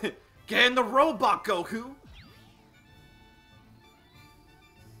 Get in the robot, Goku!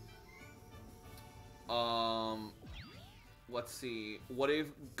 Let's see. What if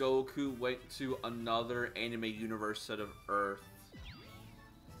Goku went to another anime universe instead of Earth?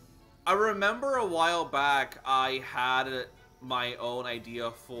 I remember a while back I had my own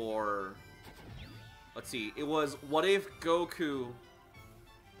idea for... Let's see. It was, what if Goku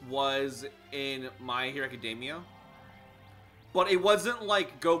was in My Hero Academia? But it wasn't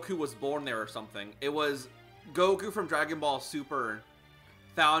like Goku was born there or something. It was Goku from Dragon Ball Super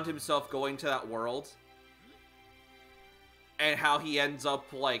found himself going to that world. And how he ends up,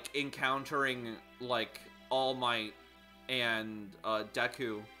 like, encountering, like, All Might and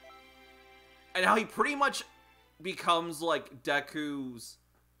Deku. And how he pretty much becomes, like, Deku's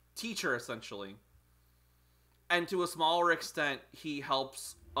teacher, essentially. And to a smaller extent, he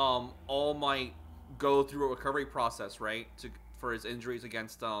helps All Might go through a recovery process, right? For his injuries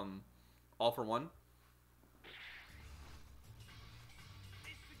against All For One.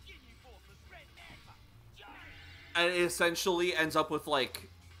 And it essentially ends up with like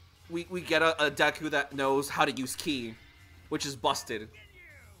we get a Deku that knows how to use Ki, which is busted.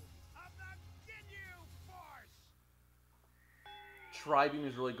 Tri-beam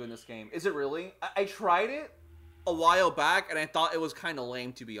is really good in this game. Is it really? I tried it a while back and I thought it was kind of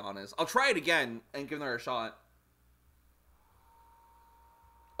lame, to be honest. I'll try it again and give another shot.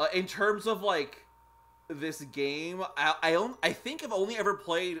 In terms of like this game, I think I've only ever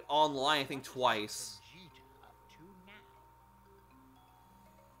played online, I think twice.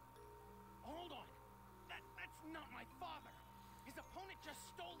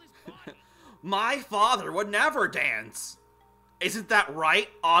 My father would never dance. Isn't that right,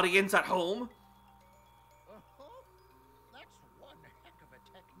 audience at home? That's one heck of a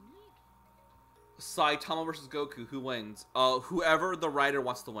technique. Saitama versus Goku, who wins? Whoever the writer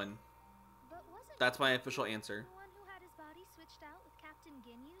wants to win. But wasn't That's my official answer. the one who had his body switched out with Captain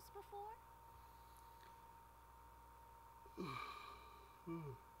Ginyu's before?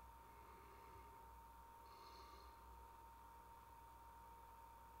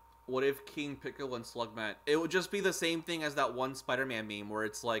 What if King Piccolo and Slugman? It would just be the same thing as that one Spider-Man meme where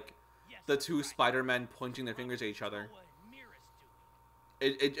it's like the two Spider-Men pointing their fingers at each other.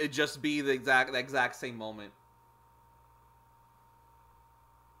 It'd just be the exact same moment.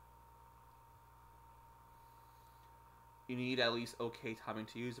 You need at least okay timing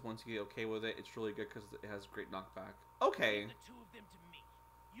to use it. Once you get okay with it, it's really good because it has great knockback. Okay. The two of them to me.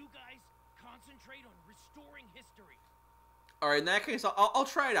 You guys concentrate on restoring history. Alright, in that case, I'll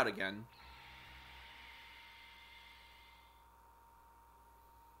try it out again.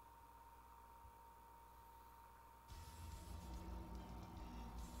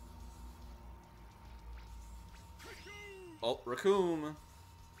 Oh, Raccoon.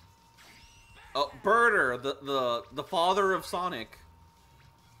 Oh, Birder, the father of Sonic.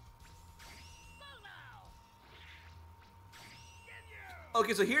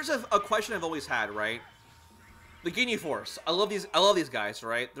 Okay, so here's a question I've always had, right? The Ginyu Force. I love these guys,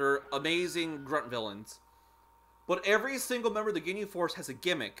 right? They're amazing grunt villains. But every single member of the Ginyu Force has a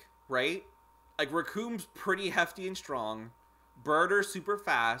gimmick, right? Like Raccoon's pretty hefty and strong. Birder's super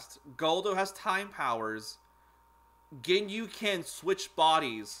fast. Goldo has time powers. Ginyu can switch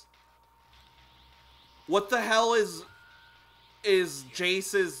bodies. What the hell is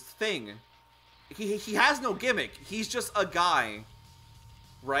Jace's thing? He has no gimmick. He's just a guy,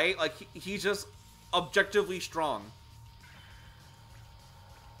 right? Like he's just objectively strong.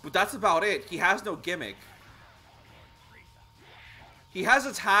 But that's about it. He has no gimmick. He has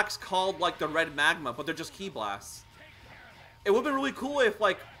attacks called like the Red Magma, but they're just Ki blasts. It would have been really cool if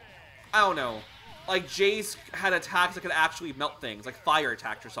like, I don't know, like Jace had attacks that could actually melt things, like fire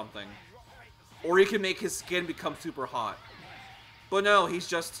attacks or something. Or he can make his skin become super hot. But no, he's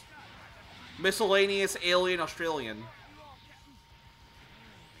just miscellaneous alien Australian.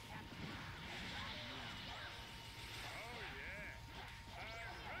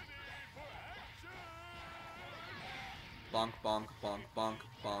 Bonk, bonk, bonk, bonk,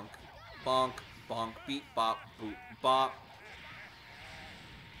 bonk, bonk, bonk, beat, bop, boop, bop.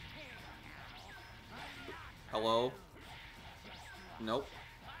 Hello? Nope.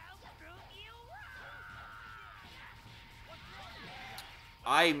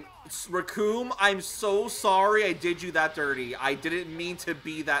 Raccoon, I'm so sorry I did you that dirty. I didn't mean to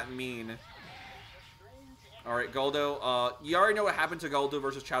be that mean. Alright, Goldo, you already know what happened to Goldo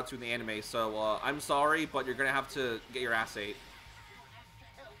versus Chaozu in the anime, so, I'm sorry, but you're gonna have to get your ass ate.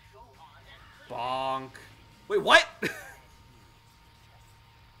 Bonk. Wait, what?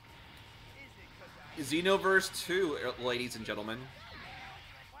 Xenoverse 2, ladies and gentlemen.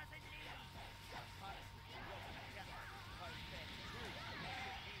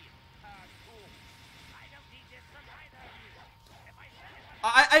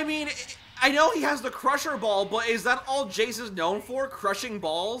 I mean, I know he has the Crusher Ball, but is that all Jace is known for? Crushing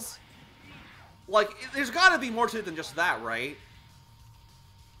balls? Like, there's gotta be more to it than just that, right?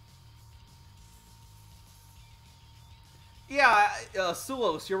 Yeah,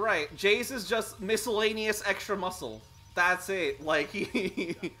 Sulos, you're right. Jace is just miscellaneous extra muscle. That's it. Like,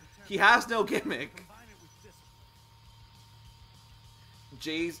 he has no gimmick.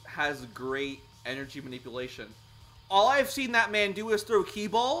 Jace has great energy manipulation. All I've seen that man do is throw Ki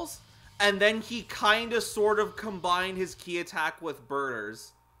balls, and then he kind of sort of combined his Ki attack with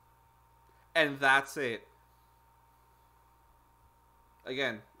Birders. And that's it.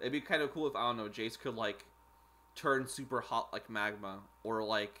 Again, it'd be kind of cool if, I don't know, Jace could, like, turn super hot like magma, or,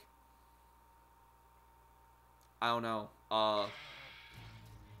 like, I don't know.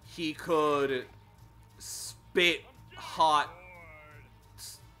 He could spit hot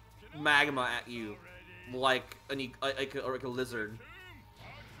magma at you, like like a lizard.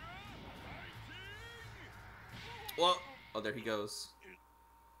 Well, oh, there he goes.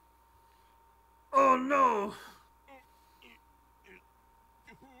 Oh no!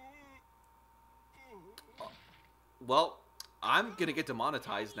 Well, I'm gonna get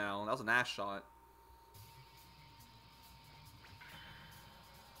demonetized now. That was an ass shot.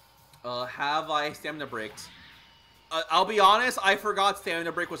 Have I stamina breaked? I'll be honest, I forgot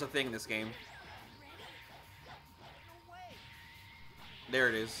stamina break was a thing in this game. There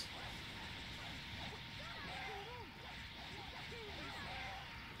it is.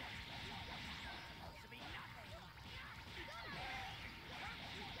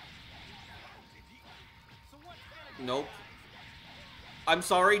 Nope. I'm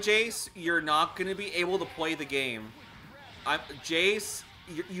sorry, Jace. You're not gonna be able to play the game. Jace,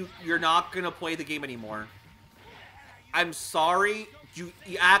 you're not gonna play the game anymore. I'm sorry. You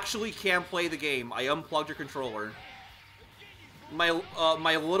actually can't play the game. I unplugged your controller. My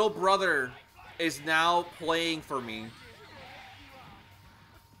little brother is now playing for me.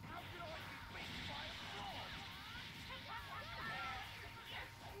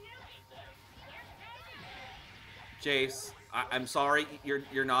 Jace, I'm sorry.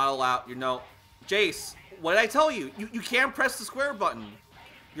 You're not allowed. Jace, what did I tell you? You can't press the square button.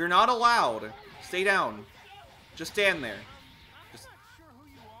 You're not allowed. Stay down. Just stand there.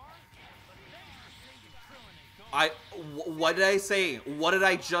 What did I say? What did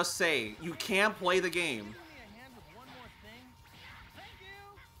I just say? You can't play the game.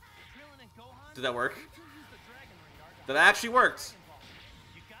 Did that work? That actually worked.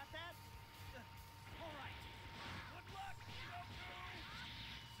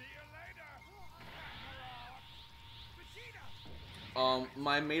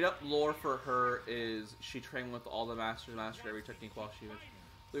 My made-up lore for her is she trained with all the masters, mastered every technique while she was...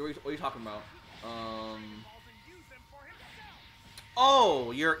 What are you talking about?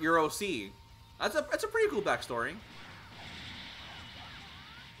 Oh, your OC. That's a pretty cool backstory.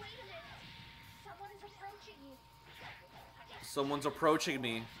 Wait a minute. Someone is approaching you. Someone's approaching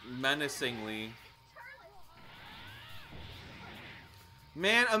me menacingly.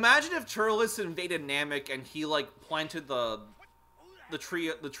 Man, imagine if Turles invaded Namek and he like planted the tree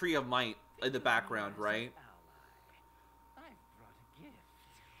of might in the background, right?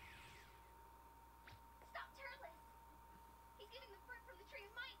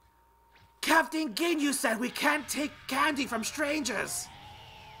 Captain Ginyu said we can't take candy from strangers.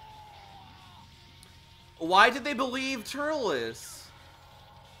 Why did they believe Turles?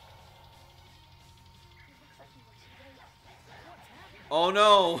 Oh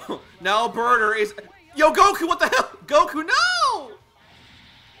no! Now Birder is... Yo, Goku, what the hell? Goku, no!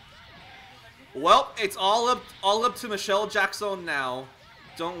 Well, it's all up to Michelle Jackson now.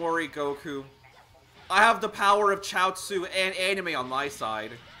 Don't worry, Goku. I have the power of Chaozu and anime on my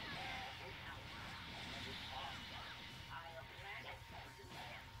side.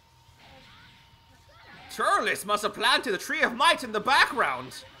 Turles must have planted the Tree of Might in the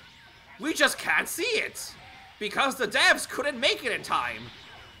background. We just can't see it. Because the devs couldn't make it in time.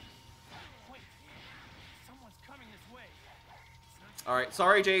 Alright,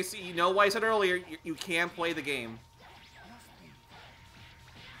 sorry, JC. You know what I said earlier. You can't play the game.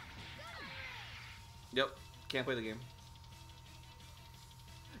 Yep, can't play the game.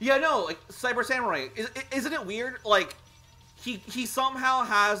 Yeah, no, like, Cyber Samurai. Isn't it weird? Like, he somehow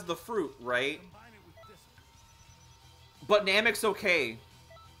has the fruit, right? But Namek's okay.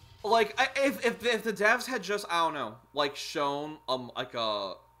 Like, if the devs had just, I don't know, like, shown, like,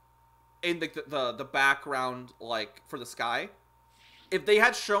 in the background, like, for the sky, if they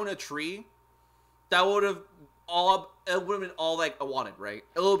had shown a tree, that would have been all, like, I wanted, right?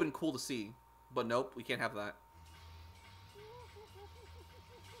 It would have been cool to see. But nope, we can't have that.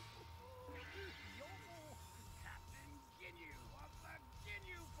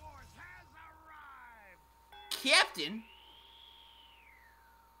 Captain?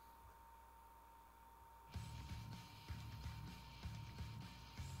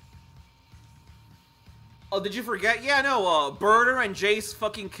 Oh, did you forget? Yeah, no, Birder and Jace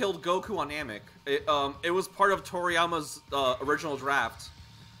fucking killed Goku on Namek. It was part of Toriyama's original draft.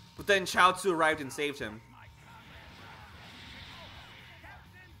 But then Chaozu arrived and saved him.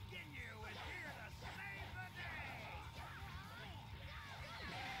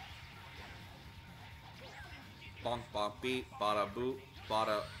 Bonk, bonk, beat, bada, boop,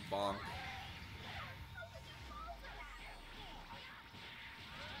 bada, bonk.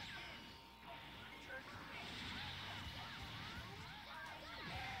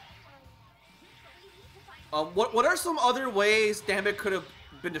 What are some other ways Namek could have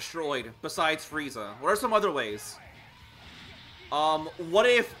been destroyed besides Frieza? What are some other ways? What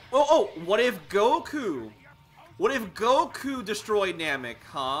if... what if Goku... What if Goku destroyed Namek,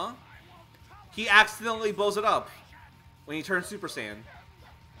 huh? He accidentally blows it up when he turns Super Saiyan.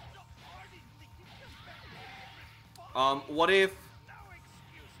 What if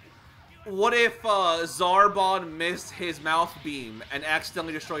Zarbon missed his mouth beam and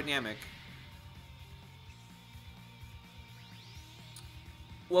accidentally destroyed Namek?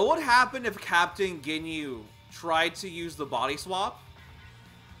 What would happen if Captain Ginyu tried to use the body swap,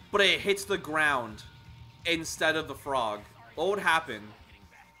 but it hits the ground instead of the frog? What would happen?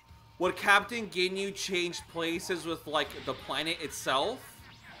 Would Captain Ginyu change places with, like, the planet itself?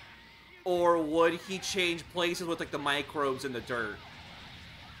 Or would he change places with, like, the microbes in the dirt?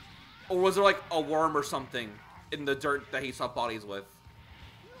 Or was there, like, a worm or something in the dirt that he swapped bodies with?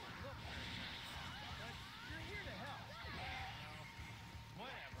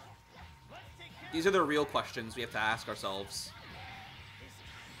 These are the real questions we have to ask ourselves.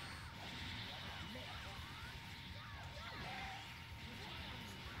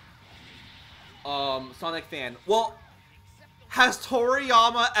 Sonic fan. Well, has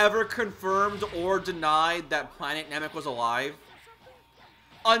Toriyama ever confirmed or denied that Planet Namek was alive?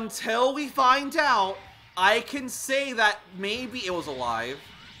 Until we find out, I can say that maybe it was alive.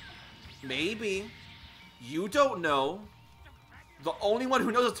 Maybe. You don't know. The only one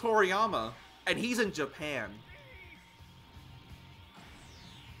who knows is Toriyama. And he's in Japan.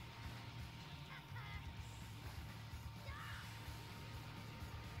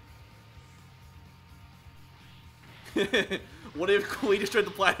 What if Kui destroyed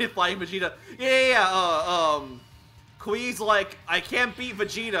the planet flying Vegeta? Yeah. Kui's like, I can't beat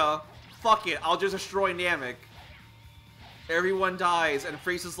Vegeta. Fuck it, I'll just destroy Namek. Everyone dies, and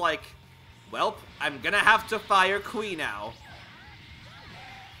Frieza's like, well, I'm gonna have to fire Kui now.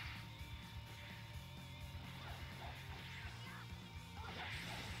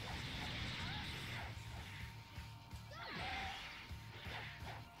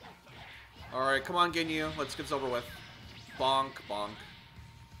 Alright, come on, Ginyu. Let's get this over with. Bonk, bonk.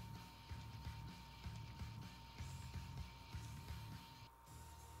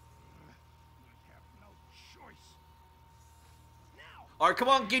 Alright, come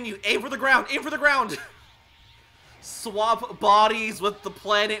on, Ginyu. Aim for the ground. Aim for the ground. Swap bodies with the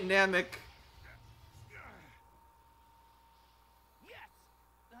planet Namek.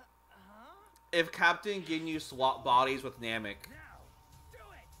 If Captain Ginyu swap bodies with Namek,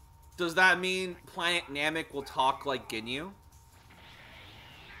 does that mean Planet Namek will talk like Ginyu?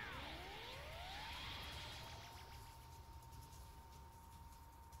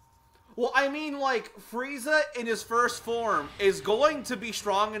 Well, I mean, like, Frieza in his first form is going to be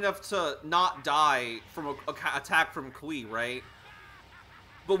strong enough to not die from an attack from Kui, right?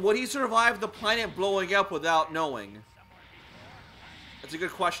 But would he survive the planet blowing up without knowing? That's a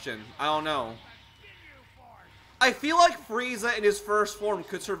good question. I don't know. I feel like Frieza in his first form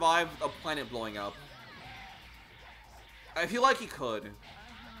could survive a planet blowing up. I feel like he could.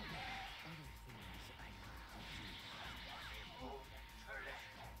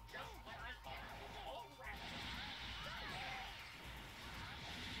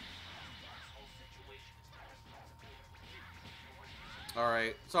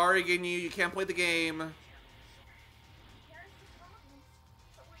 Alright. Sorry, Ginyu, you can't play the game.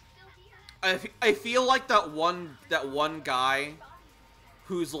 I feel like that one guy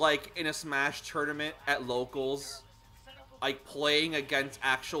who's like in a Smash tournament at locals, like playing against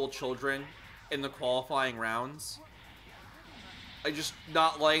actual children in the qualifying rounds, like just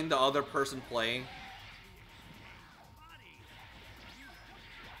not letting the other person play.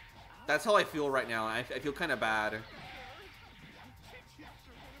 That's how I feel right now. I feel kind of bad.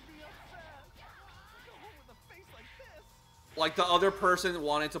 Like, the other person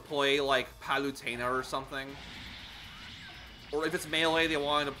wanted to play, like, Palutena or something. Or if it's Melee, they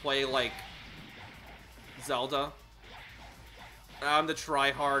wanted to play, like, Zelda. And I'm the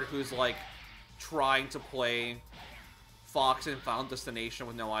tryhard who's, like, trying to play Fox and Final Destination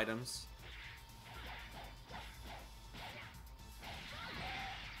with no items.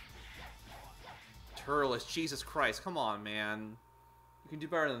 Turles, Jesus Christ, come on, man. You can do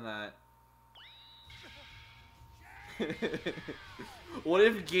better than that. What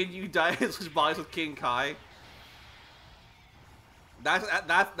if Ginyu dies switch bodies with King Kai?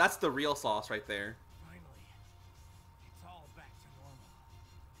 That's the real sauce right there. Finally, it's all back to normal.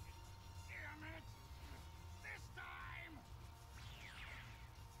 Damn it! This time!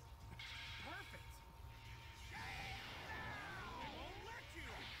 Perfect! I won't let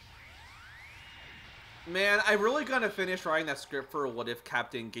Man, I'm really gonna finish writing that script for What If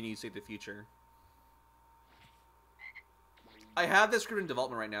Captain Ginyu Saved the Future. I have this script in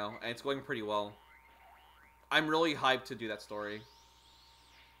development right now, and it's going pretty well. I'm really hyped to do that story.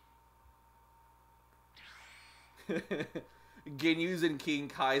 Ginyu's in King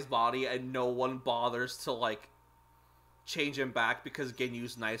Kai's body, and no one bothers to, like, change him back because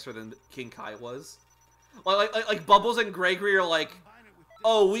Ginyu's nicer than King Kai was. Like Bubbles and Gregory are like,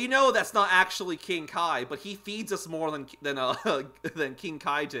 oh, we know that's not actually King Kai, but he feeds us more than King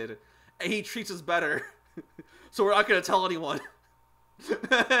Kai did, and he treats us better, so we're not gonna tell anyone.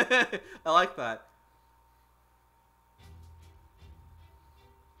 I like that.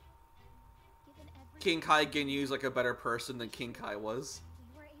 King Kai Ginyu's like a better person than King Kai was.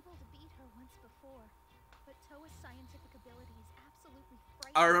 We were able to beat her once before, but Toa's scientific ability is absolutely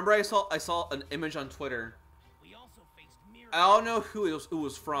frightening. I remember I saw an image on Twitter. We also faced I don't know who it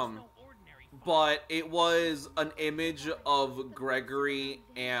was from, but it was an image of Gregory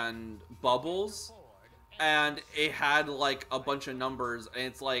and Bubbles, and it had like a bunch of numbers, and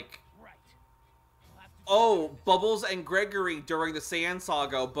it's like, oh, Bubbles and Gregory during the Saiyan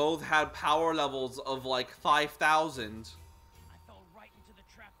Saga both had power levels of like 5,000.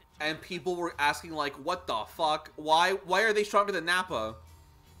 And people were asking like, what the fuck? Why are they stronger than Nappa?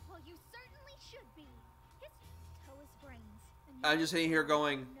 Well, you certainly should be. It's Toa's brains. I'm just sitting here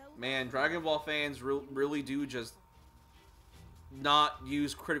going, man, Dragon Ball fans really do just not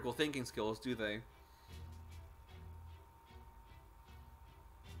use critical thinking skills, do they?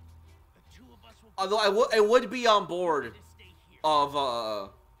 Although I would be on board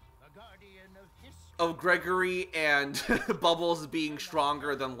of Gregory and Bubbles being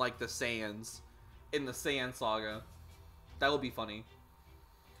stronger than like the Saiyans in the Saiyan Saga. That would be funny.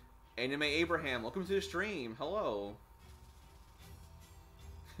 Anime Abraham, welcome to the stream. Hello.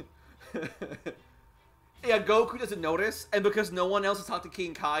 Yeah, Goku doesn't notice, and because no one else has talked to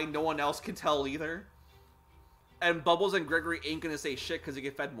King Kai, no one else can tell either. And Bubbles and Gregory ain't gonna say shit because they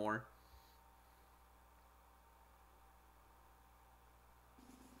get fed more.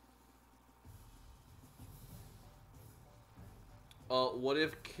 What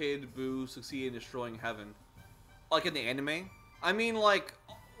if Kid Buu succeeded in destroying heaven? Like in the anime? I mean, like,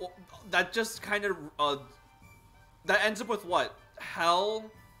 that just kind of, that ends up with what? Hell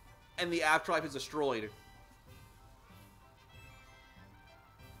and the afterlife is destroyed.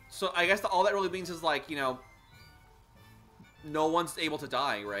 So I guess all that really means is like, you know, no one's able to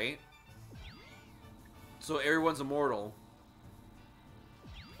die, right? So everyone's immortal.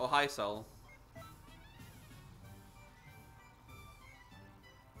 Oh, hi, Cell.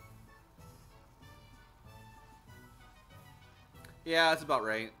 Yeah, that's about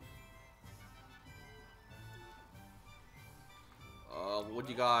right. What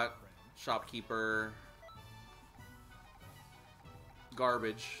do you got? Shopkeeper.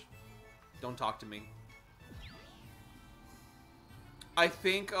 Garbage. Don't talk to me. I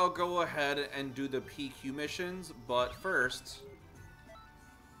think I'll go ahead and do the PQ missions, but first...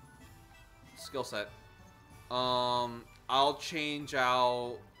 skill set. I'll change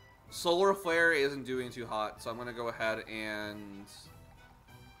out... Solar Flare isn't doing too hot, so I'm gonna go ahead and...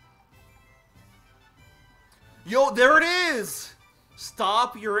 Yo, there it is!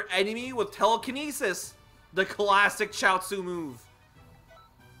 Stop your enemy with telekinesis! The classic Chaozu move.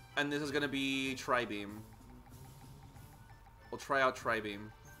 And this is gonna be Tri-Beam. We'll try out Tri-Beam.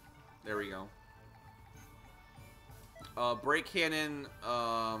 There we go. Break Cannon,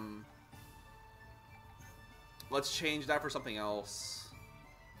 let's change that for something else.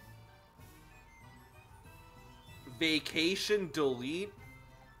 Vacation Delete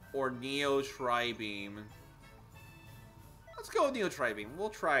or Neo Tri-Beam? Let's go with Neo Tri-Beam. We'll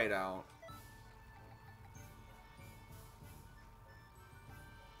try it out.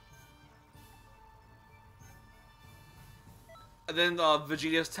 And then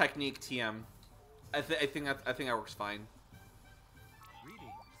Vegeta's Technique TM. I think that works fine.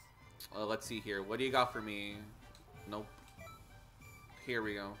 Let's see here. What do you got for me? Nope. Here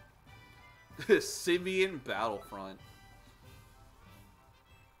we go. Symbiont Battlefront.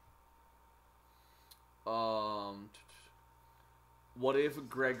 What if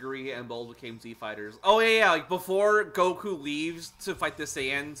Gregory and Bulb became Z fighters? Oh yeah, like before Goku leaves to fight the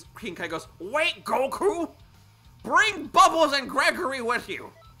Saiyans, King Kai goes, "Wait, Goku! Bring Bubbles and Gregory with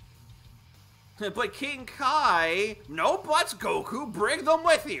you!" But King Kai, no buts, Goku, bring them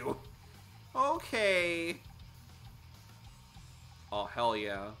with you! Okay. Oh, hell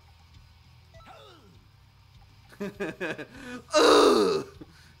yeah. Ugh!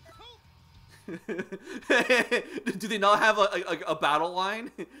 Do they not have a battle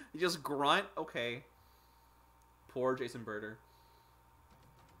line? You just grunt? Okay. Poor Jason Birder.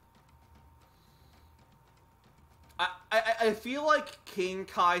 I feel like King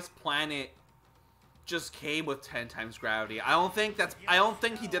Kai's planet just came with 10 times gravity. I don't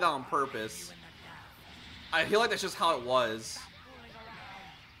think he did that on purpose. I feel like that's just how it was.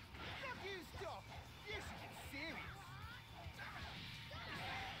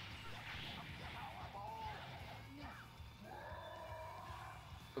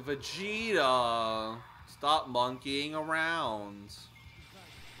 Vegeta, stop monkeying around.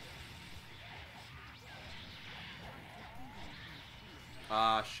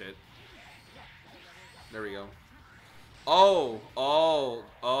 Ah, shit. There we go. Oh,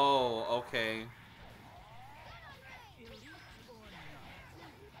 okay.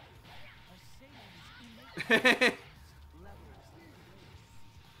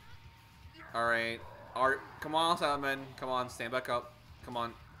 Alright. Come on, Salmon. Come on, stand back up. Come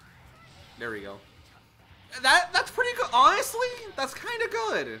on. There we go. That's pretty good. Honestly, that's kind of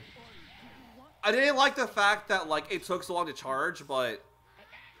good. I didn't like the fact that, like, it took so long to charge, but...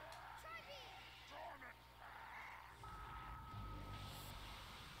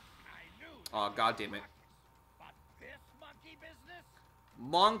 Oh, god damn it. But this monkey business?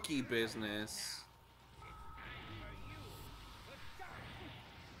 Monkey business.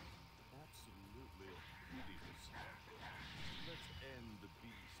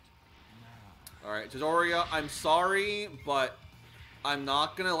 Alright, Dodoria, I'm sorry, but I'm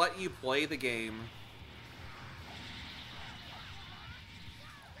not gonna let you play the game.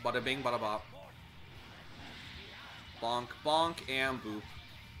 Bada bing, bada bop. Bonk, bonk, and boop.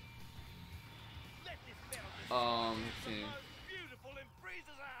 Let's see.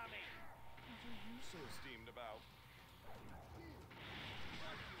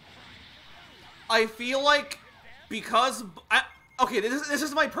 I feel like because okay, this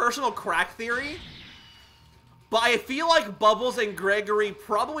is my personal crack theory, but I feel like Bubbles and Gregory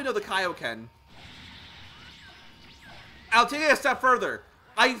probably know the Kaioken. I'll take it a step further.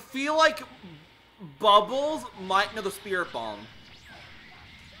 I feel like Bubbles might know the Spirit Bomb.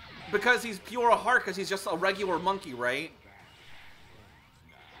 Because he's pure of heart, because he's just a regular monkey, right?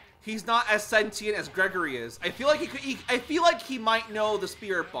 He's not as sentient as Gregory is. I feel like I feel like he might know the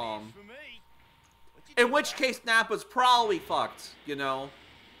Spirit Bomb. In which case, Nappa's probably fucked, you know?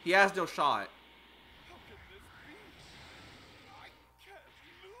 He has no shot.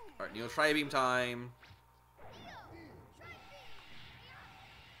 Alright, Neo Tri-Beam time.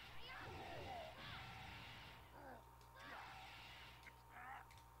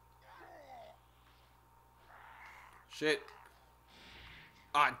 Shit.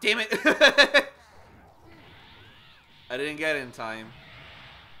 Ah, damn it! I didn't get it in time.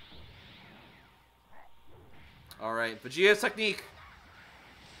 Alright, Vegeta's technique.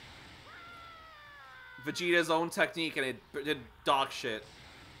 Vegeta's own technique, and it did dog shit.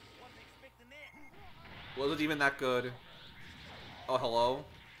 Wasn't even that good. Oh, hello?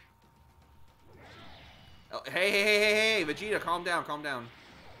 Oh, hey, Vegeta, calm down, calm down.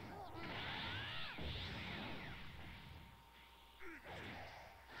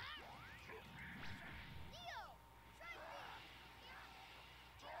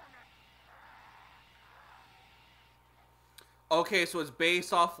 Okay, so it's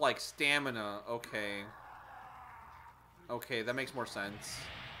based off, like, stamina. Okay. Okay, that makes more sense.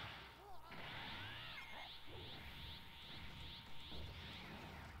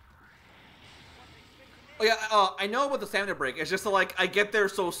 Oh, yeah, I know about the stamina break. It's just, like, I get there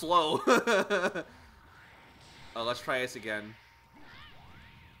so slow. Let's try this again.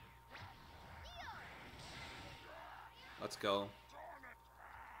 Let's go.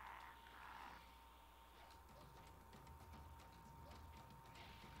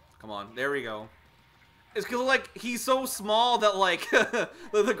 Come on, there we go. It's because, like, he's so small that, like,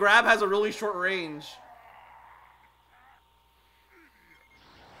 the grab has a really short range.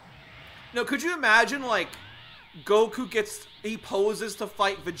 No, could you imagine, like, Goku he poses to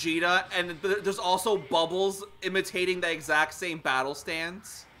fight Vegeta, and there's also Bubbles imitating the exact same battle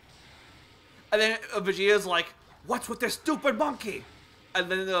stance? And then Vegeta's like, what's with this stupid monkey?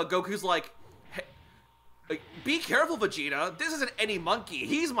 And then Goku's like, be careful, Vegeta. This isn't any monkey.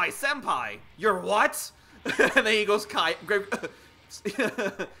 He's my senpai. You're what? And then he goes he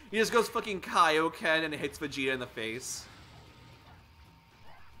just goes fucking Kaioken and hits Vegeta in the face.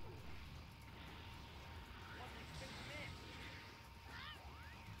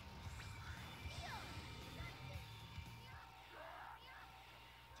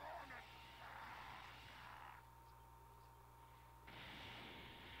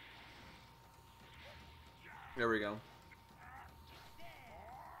 There we go.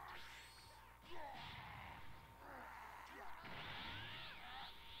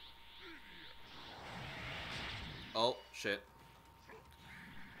 shit.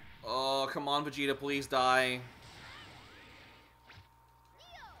 Oh, come on, Vegeta, please die.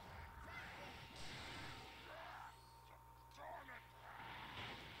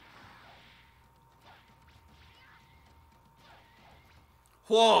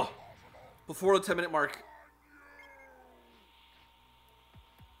 Whoa! Before the 10-minute mark.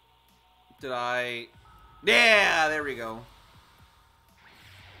 Did I... Yeah, there we go.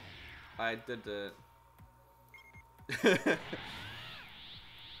 I did it.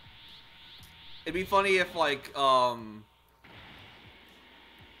 It'd be funny if, like,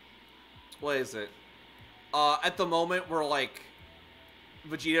 what is it? At the moment where, like,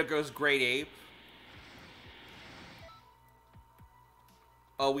 Vegeta goes Great Ape,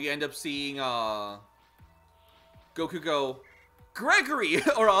 we end up seeing, Goku go, Gregory!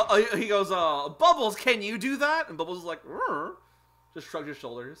 Or, he goes, Bubbles, can you do that? And Bubbles is like, Rrr. Just shrugs his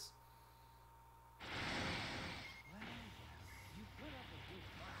shoulders.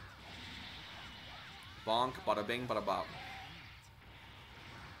 Bonk, bada bing, bada bop.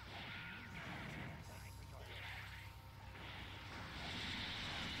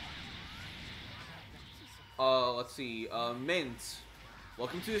 Let's see, Mint.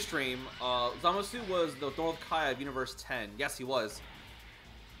 Welcome to the stream. Zamasu was the North Kai of Universe 10. Yes, he was.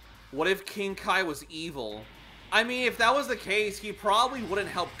 What if King Kai was evil? I mean, if that was the case, he probably wouldn't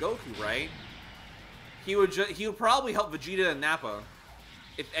help Goku, right? He would probably help Vegeta and Nappa,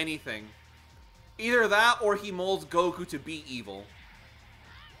 if anything. Either that, or he molds Goku to be evil.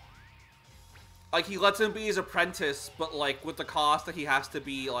 Like, he lets him be his apprentice, but, like, with the cost that he has to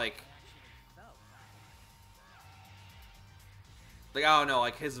be, like, I don't know,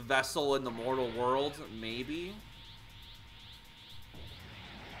 like, his vessel in the mortal world, maybe?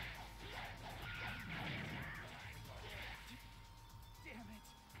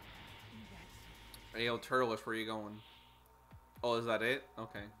 Hey, yo, Turtleish, where are you going? Oh, is that it?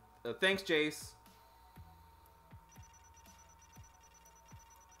 Okay. Thanks, Jace.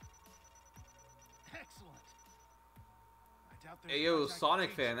 Excellent. I doubt Hey, yo,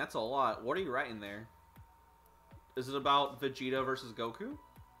 Sonic fan, that's a lot. What are you writing there? Is it about Vegeta versus Goku?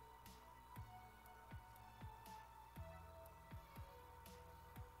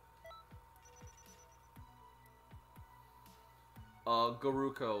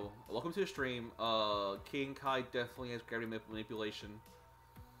 Garuko, welcome to the stream. King Kai definitely has gravity manipulation.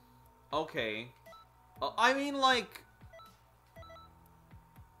 Okay. I mean, like,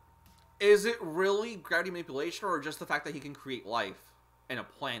 is it really gravity manipulation, or just the fact that he can create life and a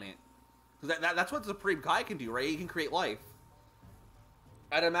planet? Because that's what the Supreme Kai can do, right? He can create life.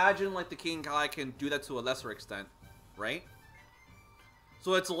 I'd imagine, like, the King Kai can do that to a lesser extent, right?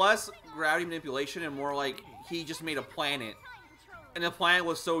 So it's less gravity manipulation and more like he just made a planet. And the planet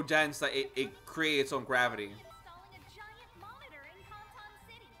was so dense that it created its own gravity.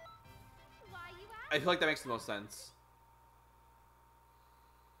 I feel like that makes the most sense.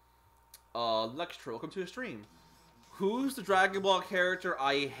 Lecture, welcome to the stream. Who's the Dragon Ball character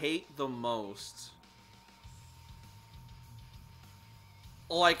I hate the most?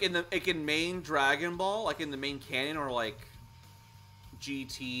 Like in main Dragon Ball, like in the main canon, or like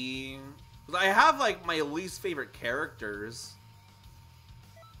GT. 'Cause I have like my least favorite characters.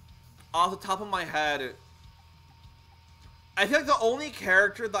 Off the top of my head, I feel like the only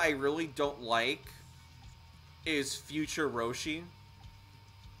character that I really don't like is Future Roshi.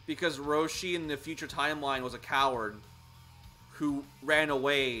 Because Roshi in the future timeline was a coward who ran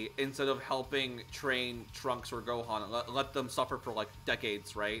away instead of helping train Trunks or Gohan and let them suffer for like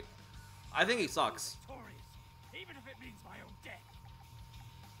decades, right? I think he sucks. Even if it means my own death.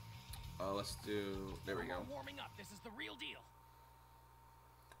 Let's do... There we go. Warming up. This is the real deal.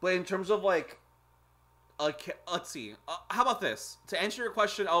 But in terms of like... let's see. How about this? To answer your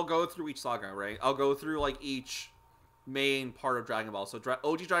question, I'll go through each saga, right? I'll go through like each main part of Dragon Ball. So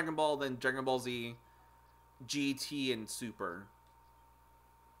OG Dragon Ball, then Dragon Ball Z, GT, and Super.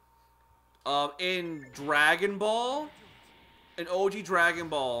 In Dragon Ball, in OG Dragon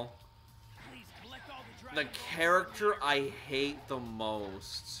Ball, the character I hate the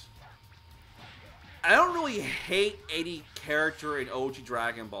most. I don't really hate any character in OG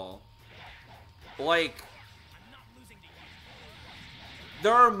Dragon Ball. Like,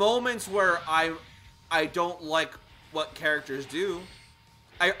 there are moments where I don't like what characters do.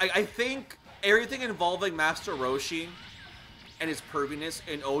 I think everything involving Master Roshi and his perviness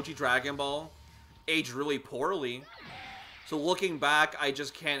in OG Dragon Ball aged really poorly. So looking back, I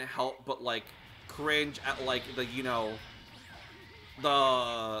just can't help but like cringe at like the, you know,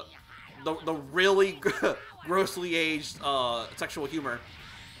 the really grossly aged sexual humor.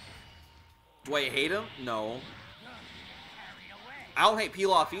 Do I hate him? No. I don't hate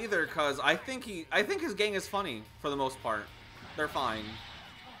Pilaf either, because I think his gang is funny for the most part. They're fine.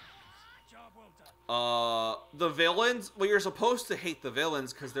 The villains, well, you're supposed to hate the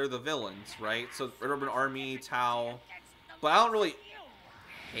villains because they're the villains, right? So Red Ribbon Army, Tau, but I don't really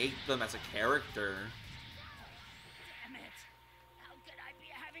hate them as a character. Damn it! How could I be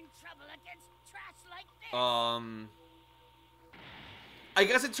having trouble against trash like this? I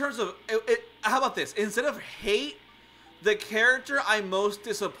guess in terms of how about this? Instead of hate, the character I'm most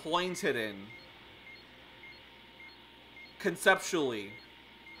disappointed in, conceptually,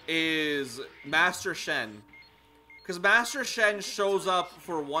 is Master Shen. Because Master Shen shows up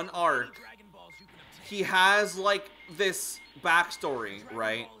for one arc. He has, like, this backstory,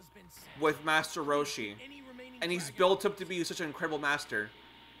 right? With Master Roshi. And he's built up to be such an incredible master.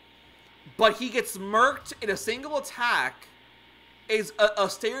 But he gets murked in a single attack. Is a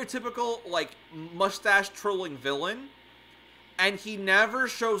stereotypical, like, mustache-trolling villain. And he never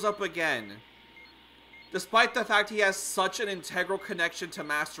shows up again. Despite the fact he has such an integral connection to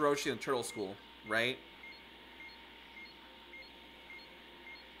Master Roshi in Turtle School, right?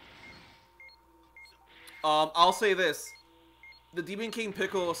 I'll say this. The Demon King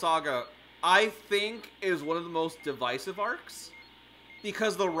Piccolo Saga, I think, is one of the most divisive arcs.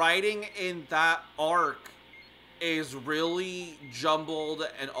 Because the writing in that arc is really jumbled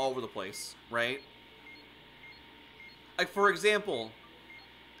and all over the place, right? Like, for example,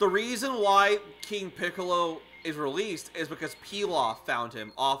 the reason why King Piccolo is released is because Pilaf found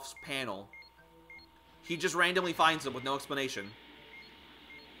him off panel. He just randomly finds him with no explanation.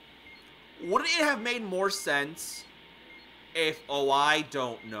 Wouldn't it have made more sense if, oh, I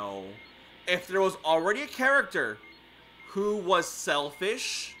don't know, if there was already a character who was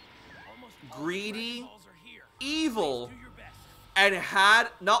selfish, greedy, evil, and had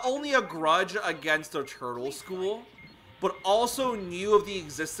not only a grudge against the Turtle School, but also knew of the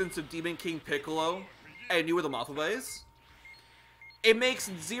existence of Demon King Piccolo and knew where the Mothra is? It makes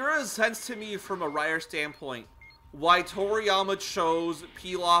zero sense to me from a writer standpoint why Toriyama chose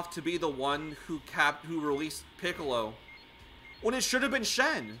Pilaf to be the one who released Piccolo, when it should have been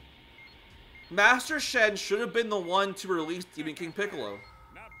Shen. Master Shen should have been the one to release Demon King Piccolo.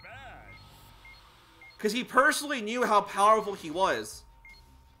 Not bad. Because he personally knew how powerful he was.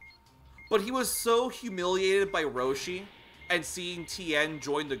 But he was so humiliated by Roshi and seeing Tien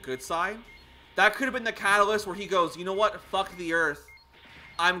join the good side. That could have been the catalyst where he goes, you know what? Fuck the Earth.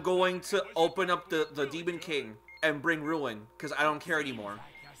 I'm going to open up the Demon King and bring ruin because I don't care anymore.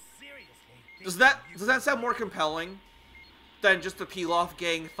 Does that sound more compelling than just the Pilaf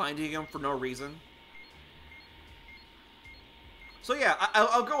gang finding him for no reason? So yeah,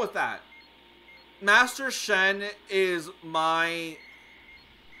 I'll go with that. Master Shen is my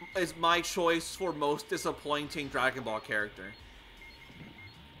choice for most disappointing Dragon Ball character.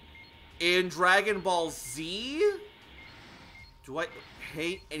 In Dragon Ball Z, do I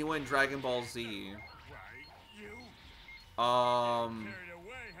hate anyone in Dragon Ball Z?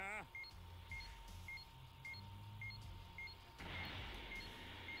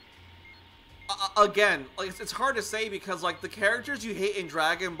 Again, like it's hard to say because like the characters you hate in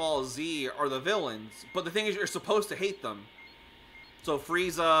Dragon Ball Z are the villains, but the thing is you're supposed to hate them. So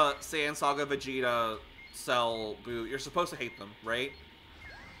Frieza, Saiyan Saga, Vegeta, Cell, Boo, you're supposed to hate them, right?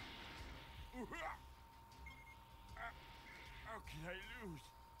 How can I lose?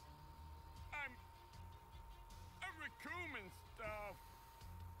 I'm Raccoon and stuff.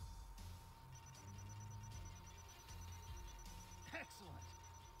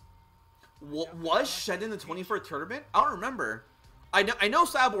 Excellent. Was Shen in the 24th tournament? I don't remember. I know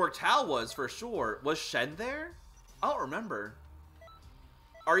Cyborg Tao was for sure. Was Shen there? I don't remember.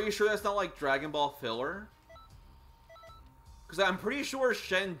 Are you sure that's not like Dragon Ball filler? Because I'm pretty sure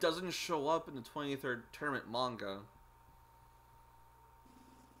Shen doesn't show up in the 23rd tournament manga.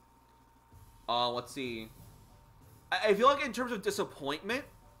 Let's see. I feel like in terms of disappointment,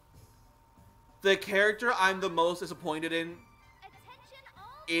 the character I'm the most disappointed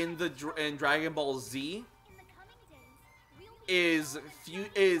in Dragon Ball Z is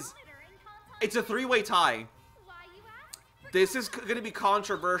it's a three-way tie. This is going to be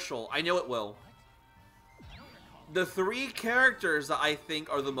controversial. I know it will. The three characters that I think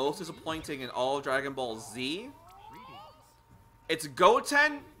are the most disappointing in all of Dragon Ball Z, it's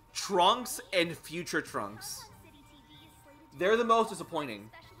Goten, Trunks, and Future Trunks. They're the most disappointing.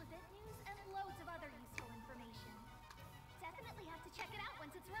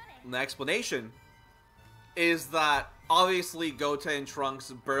 And the explanation is that obviously Goten and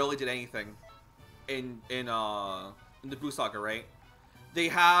Trunks barely did anything in the Buu Saga, right? They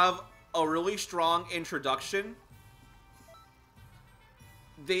have a really strong introduction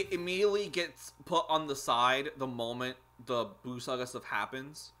they immediately get put on the side the moment the Buu Saga stuff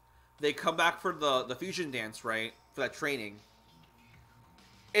happens. They come back for the fusion dance, right? For that training.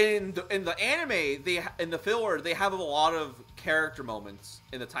 In the anime, in the filler, they have a lot of character moments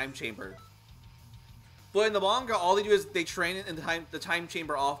in the time chamber. But in the manga, all they do is they train in the time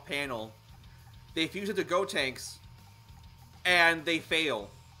chamber off panel. They fuse into Go tanks, and they fail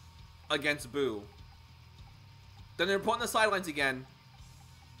against Buu. Then they're put on the sidelines again,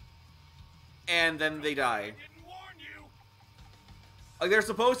 and then they die. Like, they're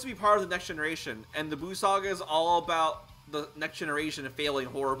supposed to be part of the next generation, and the Buu Saga is all about the next generation failing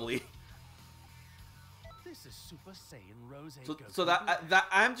horribly. This is Super Saiyan Rose. So that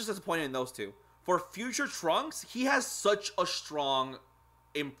I'm just disappointed in those two. For future Trunks, he has such a strong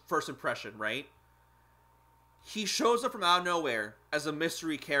first impression, right? He shows up from out of nowhere as a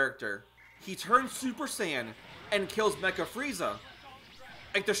mystery character. He turns Super Saiyan and kills Mecha Frieza.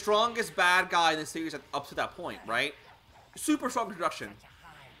 Like, the strongest bad guy in the series up to that point, right? Super strong introduction.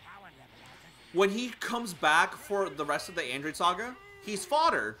 When he comes back for the rest of the Android Saga, he's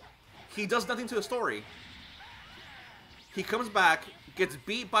fodder. He does nothing to the story. He comes back, gets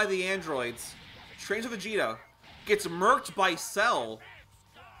beat by the androids, trains with Vegeta, gets murked by Cell,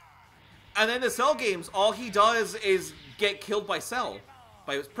 and then in the Cell games, all he does is get killed by Cell.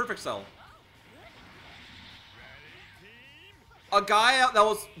 By his perfect Cell. A guy that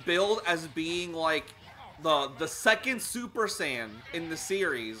was billed as being like the second Super Saiyan in the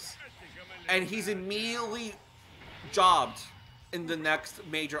series, and he's immediately jobbed in the next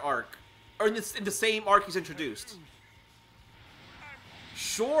major arc. Or in the same arc he's introduced.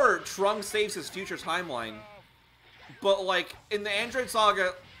 Sure, Trunks saves his future timeline, but like, in the Android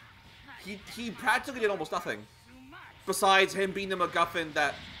Saga, he practically did almost nothing. Besides him being the MacGuffin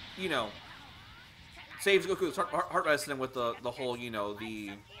that, you know, saves Goku's heart resonant with the whole, you know,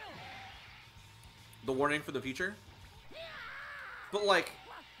 the warning for the future. But like,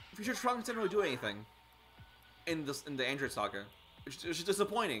 future Trunks didn't really do anything in the Android Saga, which is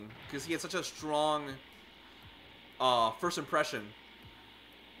disappointing because he had such a strong first impression,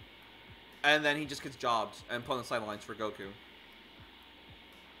 and then he just gets jobbed and put on the sidelines for Goku.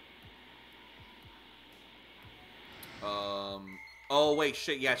 Oh wait,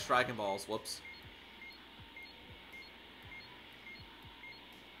 shit, yeah, it's Dragon Balls. Whoops.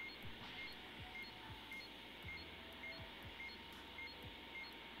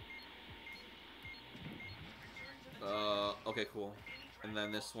 Okay, cool. And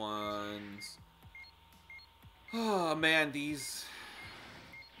then this one's... Oh, man, these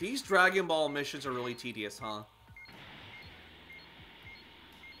Dragon Ball missions are really tedious, huh?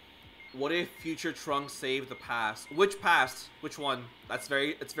 What if future Trunks saved the past? Which past? Which one? It's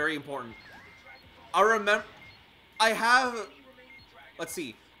very important. Let's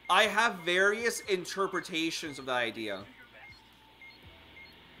see. I have various interpretations of that idea.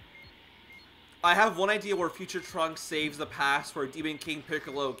 I have one idea where future Trunks saves the past where Demon King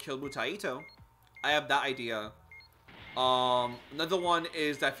Piccolo killed Mutaito. I have that idea. Another one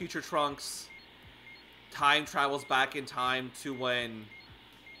is that future Trunks time travels back in time to when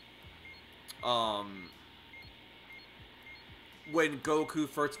Goku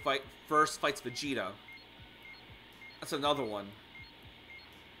first fights Vegeta. That's another one.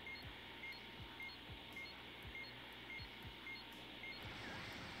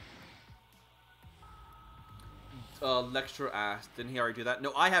 Lecture asked, didn't he already do that?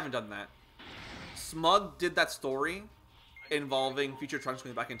 No, I haven't done that. Smug did that story involving future Trunks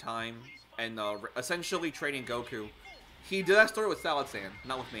going back in time and essentially training Goku. He did that story with Salad Sand,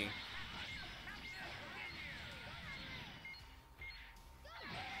 not with me.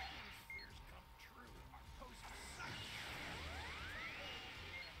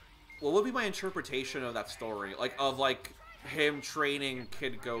 What would be my interpretation of that story? Like, of, like, him training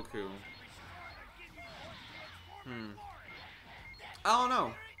Kid Goku? I don't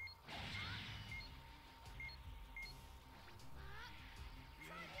know.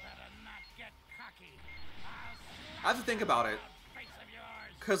 I have to think about it.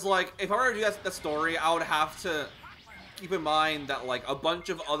 Because, like, if I were to do that story, I would have to keep in mind that, like, a bunch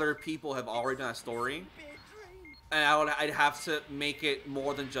of other people have already done that story. And I'd have to make it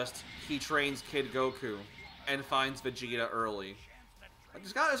more than just he trains Kid Goku and finds Vegeta early. Like,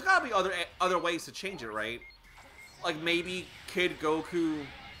 there's gotta be other ways to change it, right? Like, maybe Kid Goku,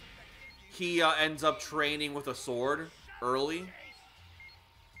 he ends up training with a sword early.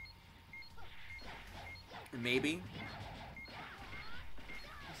 Maybe.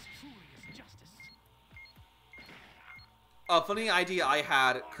 A funny idea I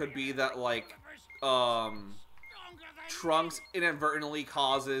had could be that, like, Trunks inadvertently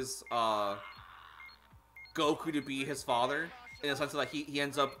causes Goku to be his father, in the sense that he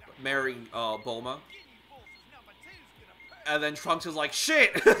ends up marrying Bulma. And then Trunks is like,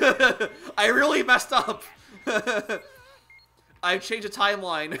 shit! I really messed up! I've changed the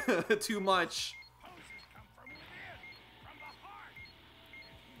timeline too much.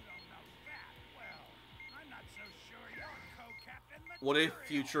 What if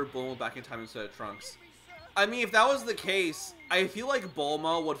future Bulma back in time instead of Trunks? I mean, if that was the case, I feel like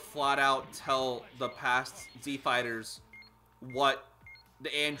Bulma would flat out tell the past Z Fighters what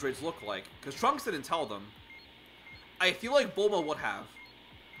the androids look like. Because Trunks didn't tell them. I feel like Bulma would have.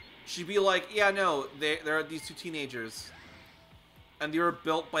 She'd be like, yeah, no, there are these two teenagers. And they were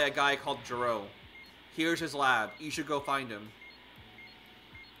built by a guy called Jiro. Here's his lab. You should go find him.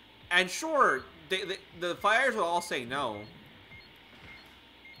 And sure, the fighters will all say no.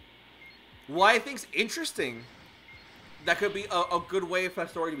 What I think's interesting, that could be a good way for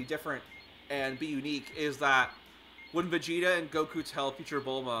that story to be different and be unique, is that when Vegeta and Goku tell future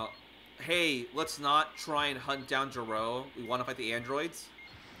Bulma, hey, let's not try and hunt down Jiro, we want to fight the androids,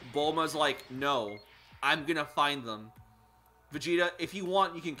 Bulma's like, no, I'm gonna find them. Vegeta, if you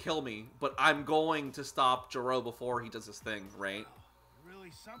want, you can kill me, but I'm going to stop Jiro before he does his thing, right?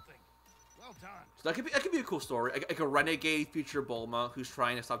 Really something. Well done. So that could be a cool story. Like a renegade future Bulma who's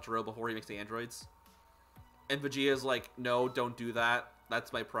trying to stop Jiro before he makes the androids. And Vegeta's like, no, don't do that.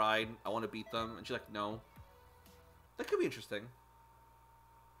 That's my pride. I want to beat them. And she's like, no. That could be interesting.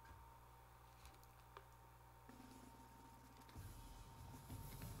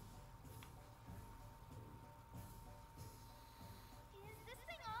 Is this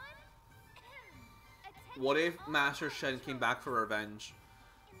thing on? What if Master Shen came back for revenge?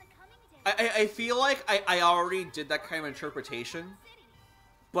 In the coming days, I feel like I already did that kind of interpretation,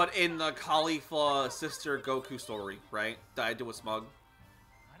 but in the Caulifla sister Goku story, right? That I did with Smug.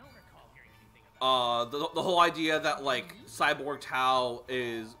 I don't recall hearing anything about The whole idea that like Cyborg Tao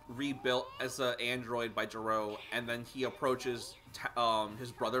is rebuilt as an android by Jiro, and then he approaches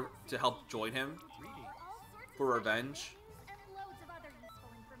his brother to help join him all sorts for of revenge. and loads of other useful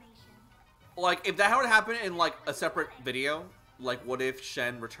information. Like if that would happen in like a separate video, like what if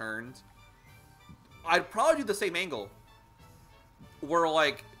Shen returned? I'd probably do the same angle. Where,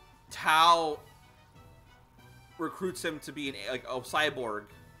 like, Tao recruits him to be a cyborg.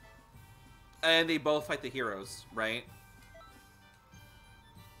 And they both fight the heroes, right?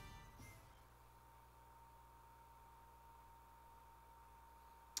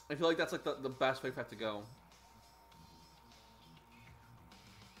 I feel like that's, like, the best way for that to go.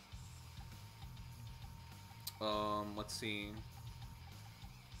 Let's see.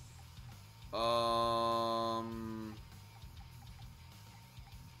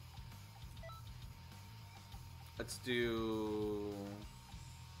 Let's do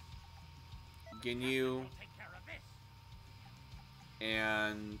Ginyu take care of this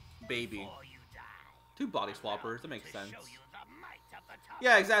and Baby. before you die. Two body swappers, that makes To sense. show you the might of the top.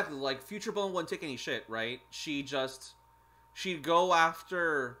 Yeah, exactly. Like, Future Bulma wouldn't take any shit, right? She'd go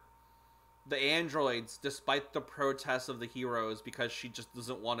after the androids despite the protests of the heroes because she just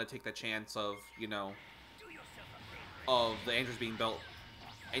doesn't want to take the chance of, you know, Do yourself a favor. of the androids being built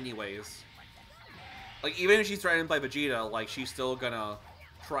anyways. Like, even if she's threatened by Vegeta, like, she's still gonna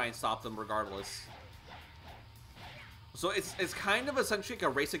try and stop them regardless. So it's kind of essentially like a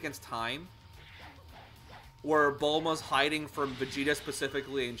race against time, where Bulma's hiding from Vegeta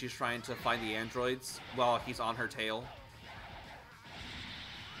specifically and she's trying to find the androids while he's on her tail.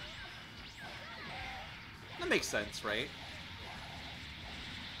 That makes sense, right?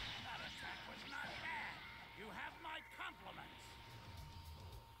 That attack was not bad. You have my compliments.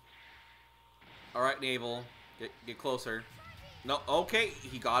 Alright, Naval. Get closer. No, okay,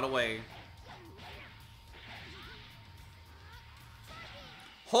 he got away.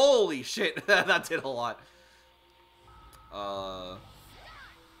 Holy shit, that did a lot. Now,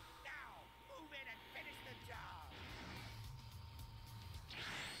 move in and finish the job.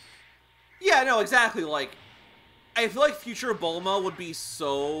 Yeah, no, exactly, like, I feel like future Bulma would be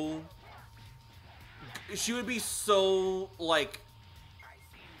so... She would be so, like...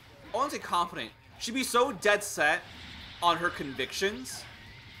 I won't say confident. She'd be so dead set on her convictions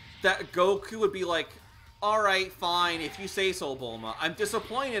that Goku would be like, alright, fine, if you say so, Bulma. I'm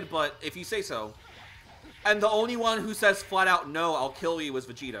disappointed, but if you say so. And the only one who says flat out, no, I'll kill you, is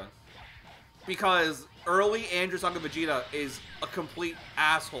Vegeta. Because early Andrew Saga Vegeta is a complete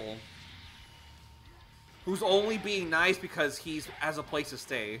asshole. Who's only being nice because he has a place to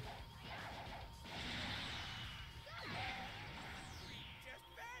stay. Just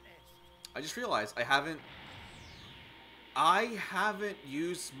vanished. I just realized I haven't I haven't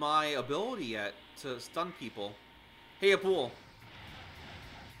used my ability yet to stun people. Hey, a pool.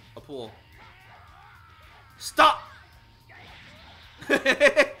 A pool. Stop!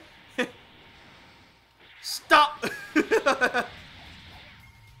 Stop!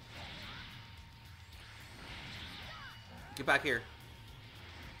 Get back here.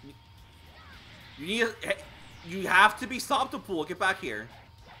 You need a, you have to be stopped, a pool. Get back here.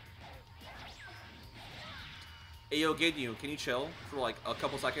 Hey, yo, Ginyu, can you chill for like a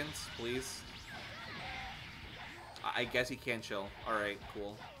couple seconds, please? I guess he can chill. Alright,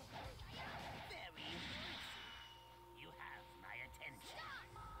 cool. Very impressive. You have my attention.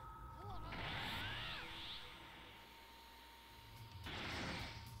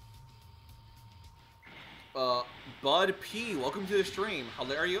 Bud P, welcome to the stream. How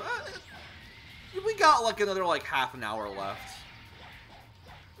are you? We got like another like half an hour left.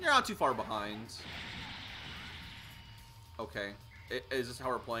 You're not too far behind. Okay. Is this how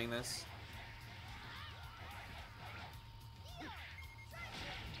we're playing this?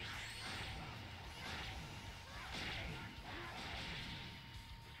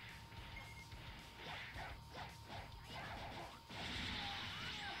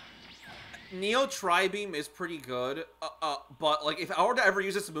 Neo Tri-Beam is pretty good, but like if I were to ever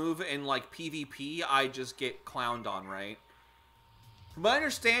use this move in like PvP, I just get clowned on, right? From my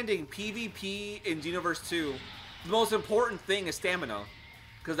understanding, PvP in Xenoverse 2, the most important thing is stamina,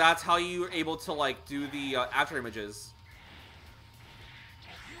 because that's how you're able to like do the after images.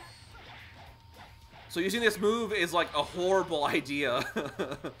 So using this move is like a horrible idea.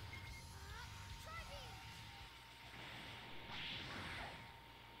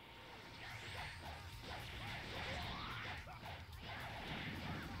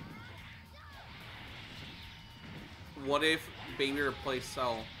 What if Baby replaced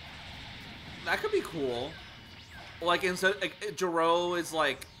Cell? That could be cool. Like, instead, like, Jiro is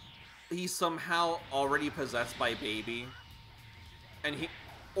like, he's somehow already possessed by Baby. And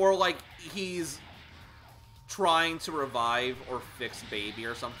or like, he's trying to revive or fix Baby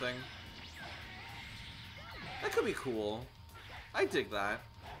or something. That could be cool. I dig that.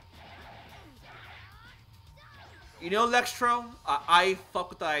 You know, Lextro? I fuck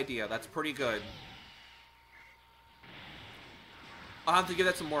with the idea. That's pretty good. I'll have to give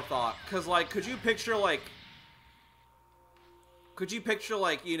that some more thought. Because, like, could you picture, like,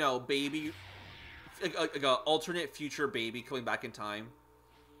 you know, Baby, like a alternate future Baby coming back in time?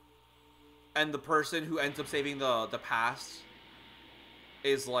 And the person who ends up saving the past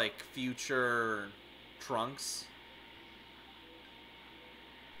is, like, future Trunks?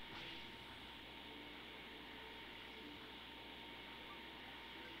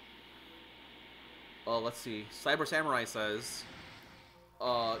 Let's see. Cyber Samurai says...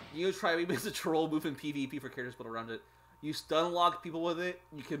 you try to use a troll move in PvP for characters built around it. You stun lock people with it.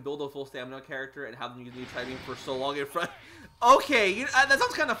 You can build a full stamina character and have them use try beam for so long in front. Okay, that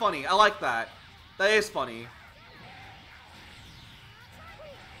sounds kind of funny. I like that. That is funny.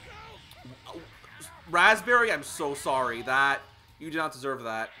 Raspberry, I'm so sorry. That you do not deserve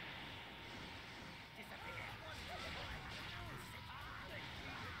that.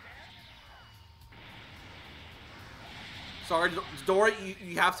 Sorry, Dora,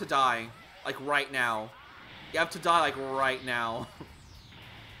 you have to die. Like, right now. You have to die, like, right now.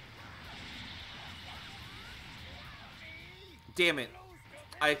 Damn it.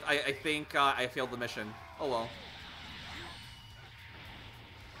 I think I failed the mission. Oh, well.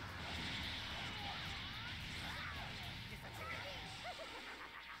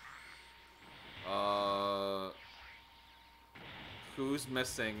 Who's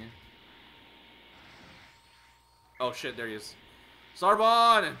missing? Oh shit, there he is.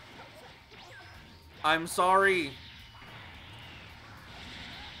 Sarbon! I'm sorry.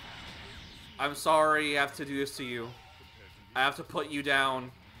 I'm sorry I have to do this to you. I have to put you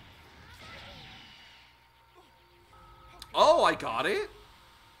down. Oh, I got it?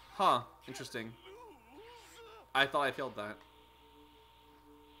 Huh, interesting. I thought I failed that.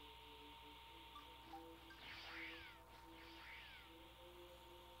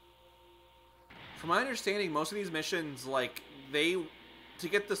 From my understanding, most of these missions, like, to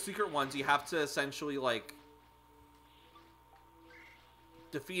get the secret ones, you have to essentially, like,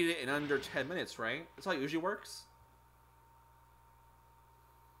 defeat it in under 10 minutes, right? That's how it usually works.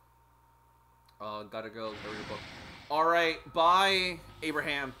 Gotta go read a book. Alright, bye,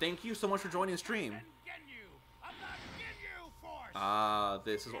 Abraham. Thank you so much for joining the stream. Ah,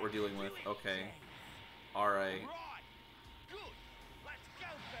 this is what we're dealing with. Okay. Alright.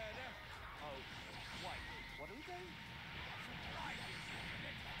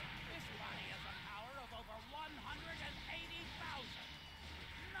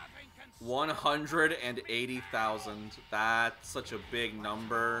 180,000. That's such a big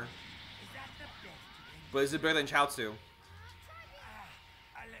number. Is that the best you can But is it bigger than Chaozu?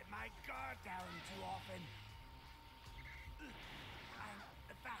 I let my guard down too often. I'm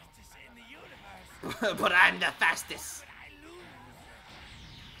the fastest in the universe. But I'm the fastest. But I lose.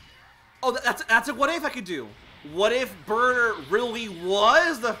 Oh, that's a what if I could do. What if Burner really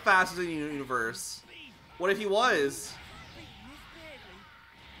was the fastest in the universe? What if he was? Beat Miss Badly.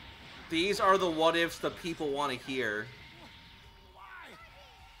 These are the what ifs the people want to hear. Why?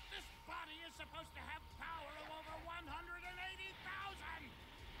 This body is supposed to have power of over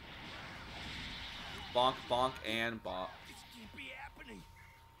 180,000. Bonk, bonk, and bonk. This can't be happening.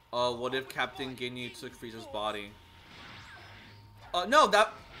 What if Captain Ginyu took Frieza's body? No,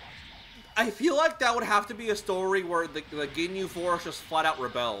 that... I feel like that would have to be a story where the Ginyu Force just flat out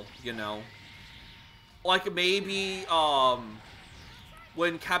rebel, you know? Like, maybe,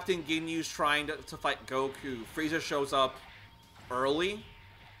 when Captain Ginyu's trying to fight Goku, Frieza shows up early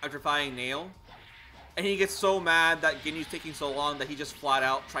after fighting Nail, and he gets so mad that Ginyu's taking so long that he just flat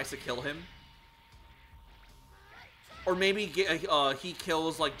out tries to kill him. Or maybe he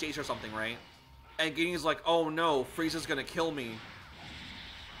kills, like, Jace or something, right? And Ginyu's like, oh no, Frieza's gonna kill me.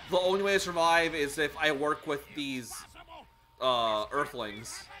 The only way to survive is if I work with these,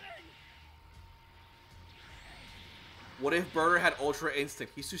 Earthlings. What if Burger had Ultra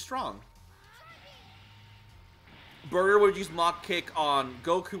Instinct? He's too strong. Burger would use Mach Kick on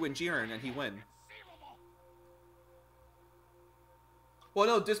Goku and Jiren, and he'd win. Well,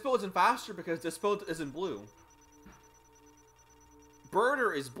 no, Dispo isn't faster because Dispo isn't blue.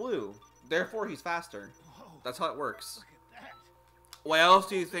 Burger is blue, therefore he's faster. That's how it works. Look at that. Why else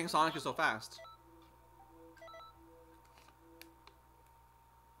do you think Sonic is so fast?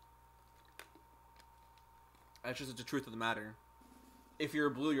 That's just the truth of the matter. If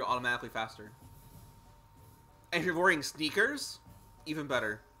you're blue, you're automatically faster. And if you're wearing sneakers, even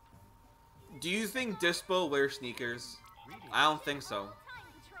better. Do you think Dispo wears sneakers? I don't think so. Time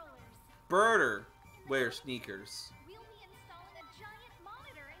controllers. Birder wears sneakers. We'll be installing a giant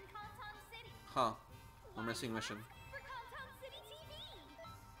monitor in Kanton City. Huh. We're missing a mission. For Kanton City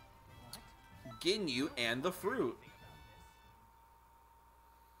TV. Ginyu and the fruit.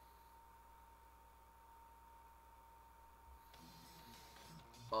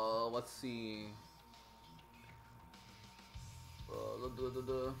 Let's see.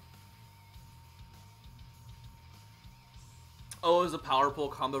 Oh, is the power pole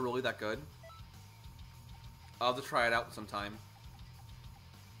combo really that good? I'll have to try it out sometime.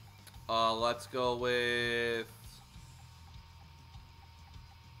 Let's go with...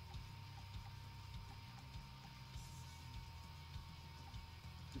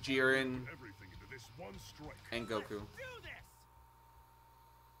 Jiren Everything into this one strike. and Goku. Do this.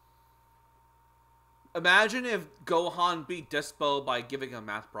 Imagine if Gohan beat Dispo by giving him a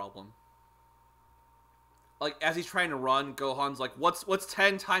math problem. Like, as he's trying to run, Gohan's like, what's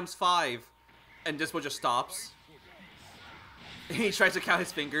 10 times 5? And Dispo just stops. He tries to count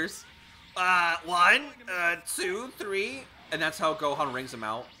his fingers. 1, 2, 3. And that's how Gohan rings him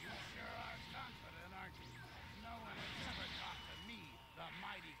out. You sure are confident, aren't you? No one has ever talked to me, the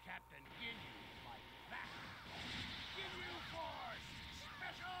mighty Captain Ginyu, like that. Ginyu Force,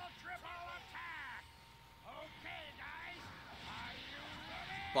 special triple attack. Okay, guys, are you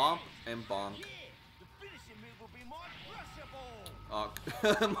ready? Bonk and bonk. Yeah, the finishing move will be my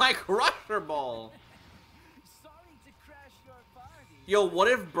crushable. My Crusher Ball. Sorry to crash your party. Yo, what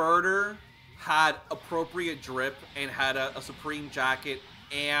if Birder had appropriate drip and had a Supreme Jacket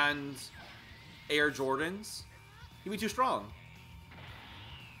and Air Jordans? He'd be too strong.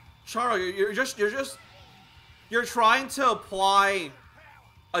 Charo, you're trying to apply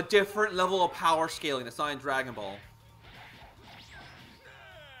a different level of power scaling that's not in Dragon Ball.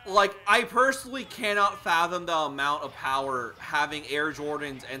 Like, I personally cannot fathom the amount of power having Air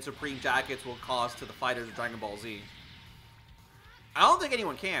Jordans and Supreme Jackets will cause to the fighters of Dragon Ball Z. I don't think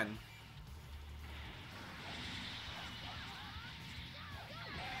anyone can.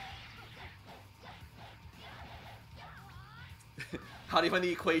 How do you find the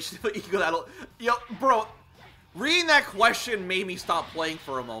equation of equal that'll... Yo, bro, reading that question made me stop playing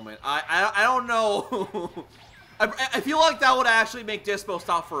for a moment. I don't know. I feel like that would actually make Dispo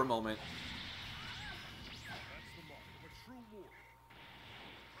stop for a moment. That's the mark of a true warrior.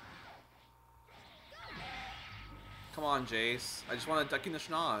 Come on, Jace. I just want to duck in the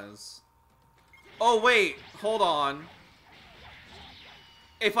schnoz. Oh, wait. Hold on.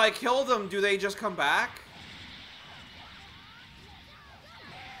 If I kill them, do they just come back?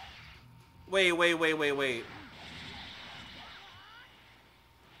 Wait.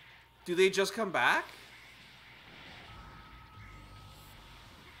 Do they just come back?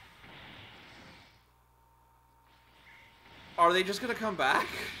 Are they just gonna come back?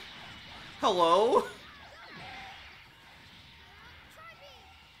 Hello?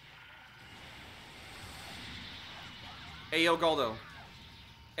 Ayo Galdo.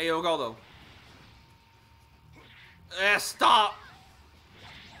 Ayo Galdo. Stop!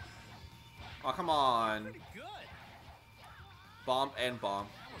 Oh, come on. Pretty good. Bomb and bomb.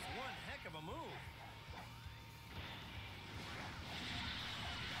 That was one heck of a move.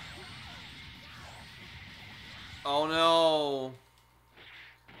 Oh no.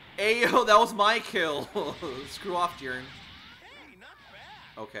 Ayo, that was my kill. Screw off, Jiren. Hey, not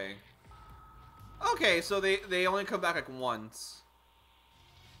bad. Okay. Okay, so they only come back like once.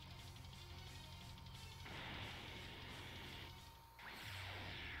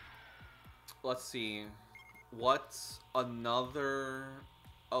 Let's see. What's another...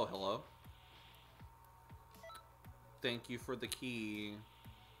 Oh, hello. Thank you for the key.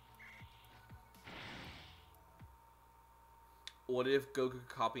 What if Goku could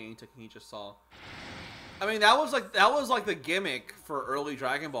copy anything he just saw? I mean, that was like the gimmick for early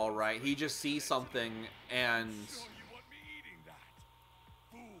Dragon Ball, right? He just sees something and... Sure you want me eating that?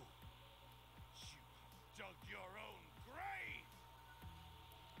 Fool! You have dug your own grave!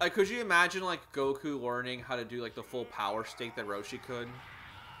 Like, could you imagine, like, Goku learning how to do, like, the full power stake that Roshi could?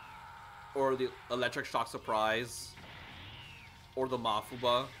 Or the electric shock surprise? Or the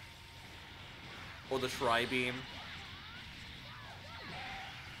Mafuba? Or the Shrai Beam?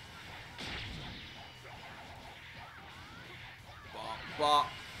 Bop,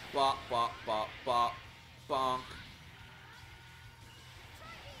 bop, bop, bop, bop, bonk.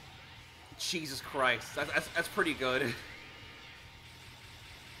 Jesus Christ, that's pretty good.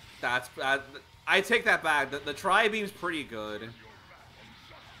 I take that back. The Tri-Beam's pretty good.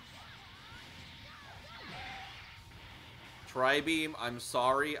 Tri-Beam, I'm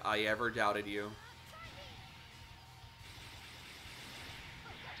sorry I ever doubted you.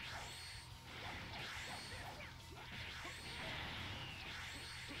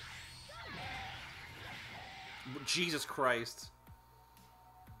 Jesus Christ.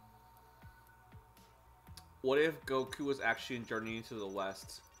 What if Goku was actually journeying to the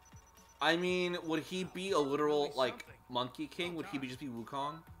west? I mean, would he be a literal, like, Monkey King? Would he just be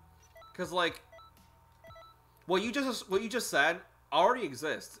Wukong? Because, like, what you just said already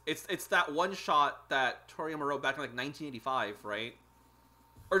exists. It's that one shot that Toriyama wrote back in, like, 1985, right?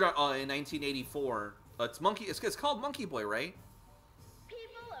 Or in 1984. It's called Monkey Boy, right?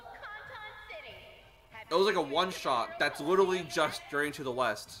 It was like a one-shot that's literally just journeying to the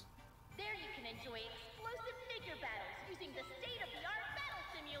west. There you can enjoy explosive figure battles using the state-of-the-art battle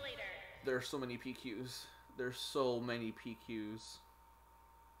simulator. There's so many PQs. There's so many PQs.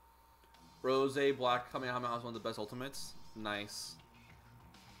 Rose Black Kamehameha is one of the best ultimates. Nice.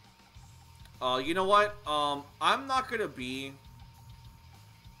 You know what? I'm not gonna be...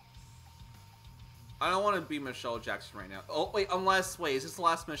 I don't want to be Michelle Jackson right now. Oh, wait, wait, is this the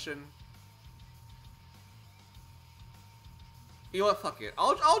last mission? You know what? Fuck it.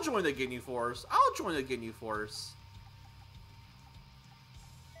 I'll join the Ginyu Force. I'll join the Ginyu Force.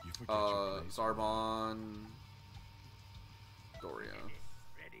 Zarbon, Doria.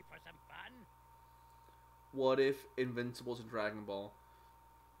 Ready for some fun? What if Invincible's in Dragon Ball?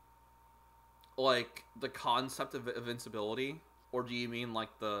 Like the concept of invincibility, or do you mean like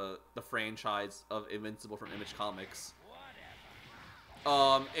the franchise of Invincible from Image Comics?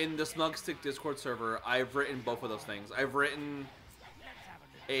 Whatever. In the Smugstick Discord server, I've written both of those things. I've written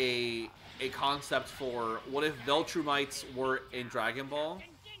a concept for what if Viltrumites were in Dragon Ball,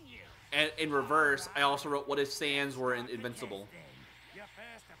 Continue. and in reverse, I also wrote what if Saiyans were in Invincible, Your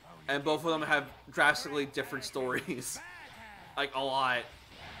first opponent. and both of them have drastically different stories, like a lot.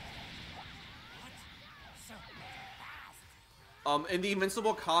 So fast. In the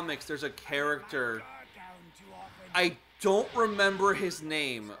Invincible comics, there's a character. Guard down too often. I don't remember his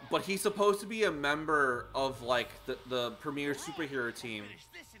name, but he's supposed to be a member of like the premier superhero team. Finish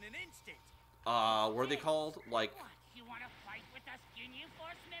this in an instant. What are they called? Like, What? You want to fight with us Ginyu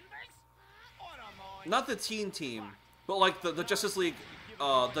Force members? On a mind. not the teen team, but like the Justice League,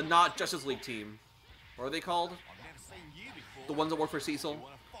 the not Justice League team. What are they called? I've never seen you before. The ones that work for Cecil. You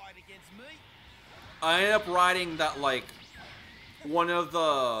want to fight against me? I ended up writing that like one of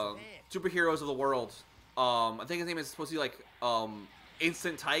the superheroes of the world. I think his name is supposed to be like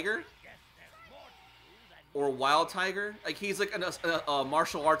Instant Tiger or Wild Tiger. Like he's like a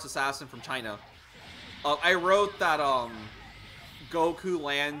martial arts assassin from China. I wrote that Goku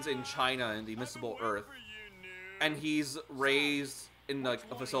lands in China in the Invincible Earth, and he's raised in like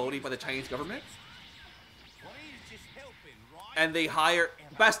a facility by the Chinese government, Well, he's just helping, right? and they hire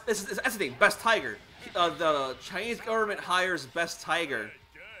best. That's the thing. Best Tiger. The Chinese government hires Best Tiger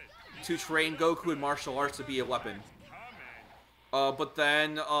to train Goku in martial arts to be a weapon. But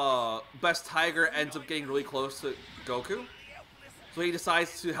then Best Tiger ends up getting really close to Goku, so he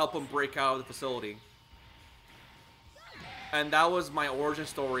decides to help him break out of the facility. And that was my origin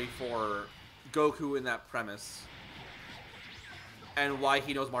story for Goku in that premise, and why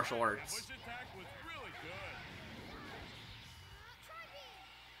he knows martial arts.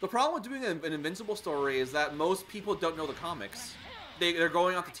 The problem with doing an Invincible story is that most people don't know the comics. They're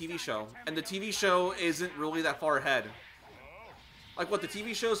going off the TV show, and the TV show isn't really that far ahead. Like, what, the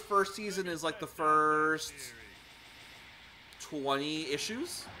TV show's first season is like the first 20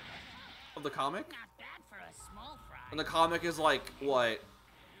 issues of the comic? Not bad for a small fry. And the comic is like, what,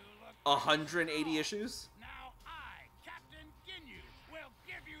 180 issues? Now I, Captain Ginyu, will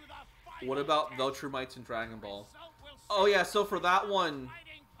give you the final What about test. Viltrumites and Dragon Ball? Result will Oh set yeah, so for that one,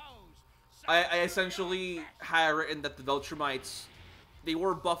 fighting pose. I essentially had written that the Viltrumites, they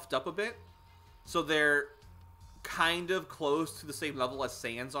were buffed up a bit, so they're kind of close to the same level as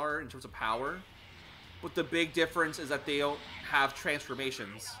Saiyans are in terms of power, but the big difference is that they don't have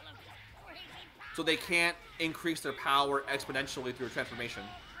transformations, so they can't increase their power exponentially through a transformation,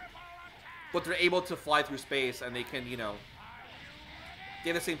 but they're able to fly through space, and they can, you know,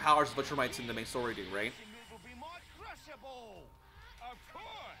 they have the same powers as Viltrumites in the main story do, right? Will be more crushable. Of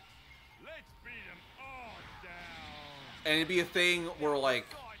course. Let's beat 'em all down. And it'd be a thing where, like,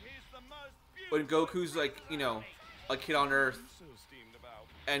 when Goku's, like, you know, a kid on Earth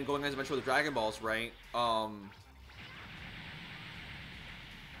and going on his adventure with the Dragon Balls, right?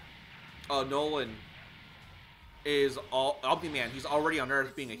 Nolan is Omni-Man. He's already on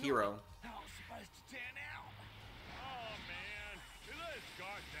Earth being a hero. How supposed to turn out? Oh man, he let his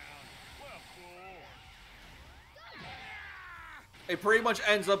guard down. What a fool. It pretty much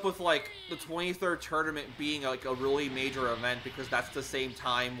ends up with, like, the 23rd tournament being, like, a really major event, because that's the same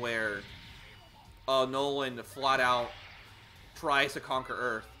time where Nolan flat out tries to conquer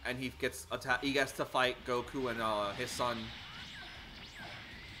Earth, and he gets to fight Goku and his son.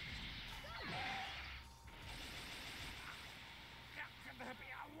 How could there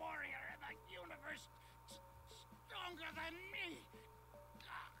be a warrior in the universe stronger than me?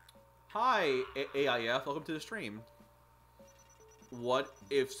 Hi, AIF. Welcome to the stream. What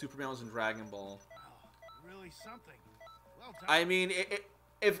if Superman was in Dragon Ball? Really something. Well done. I mean,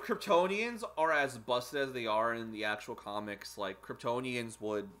 if Kryptonians are as busted as they are in the actual comics, like, Kryptonians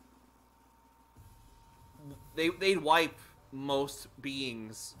would... They'd wipe most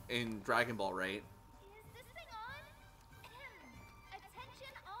beings in Dragon Ball, right? Is this thing on?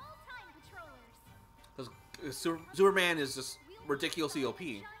 Attention all time patrollers. 'Cause Superman is just ridiculously OP.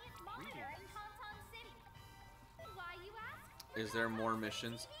 Giant monster in Tauntaun City. Why, you ask? Is there more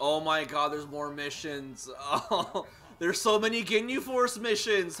missions? Oh my god, there's more missions. Oh, there's so many Ginyu Force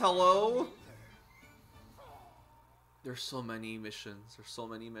missions. Hello? There's so many missions. There's so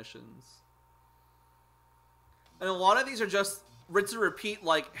many missions. And a lot of these are just rinse and repeat,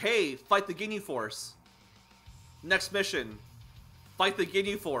 like, hey, fight the Ginyu Force. Next mission. Fight the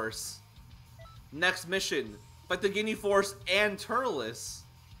Ginyu Force. Next mission. Fight the Ginyu Force and Turles.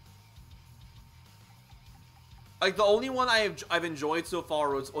 Like, the only one I've enjoyed so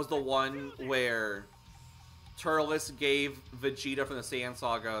far was the one where Turles gave Vegeta from the Saiyan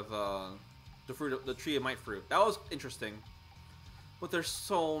Saga the Tree of Might fruit. That was interesting. But there's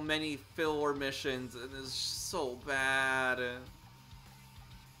so many filler missions, and it's so bad.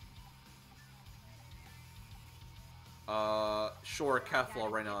 Sure, Kefla,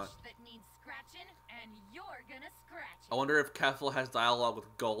 why not? That needs scratching, and you're gonna scratch I wonder if Kefla has dialogue with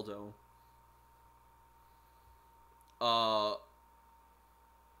Guldo.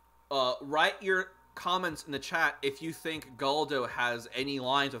 Write your comments in the chat if you think Guldo has any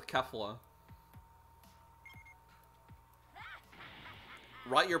lines with Kefla.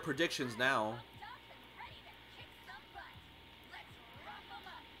 Write your predictions now.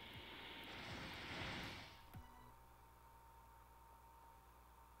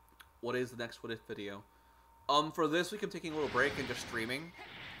 What is the next What If video? For this week I'm taking a little break and just streaming,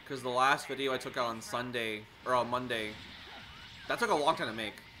 because the last video I took out on Sunday, or on Monday, that took a long time to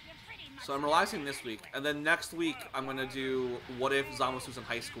make. So I'm relaxing this week, and then next week I'm gonna do What If Zamasu's in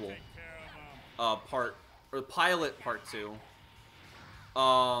High School, pilot part 2.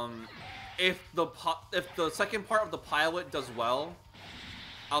 If the second part of the pilot does well,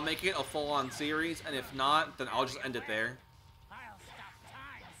 I'll make it a full-on series, and if not, then I'll just end it there. I'll stop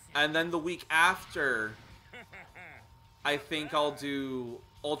time. And then the week after, I think I'll do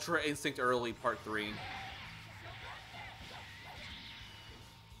Ultra Instinct Early Part 3.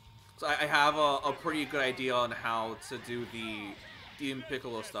 So I have a pretty good idea on how to do the Demon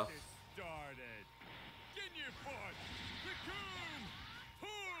Piccolo stuff.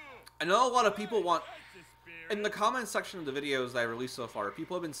 I know a lot of people want, in the comment section of the videos that I released so far,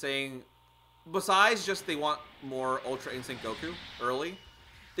 people have been saying, besides just they want more Ultra Instinct Goku early,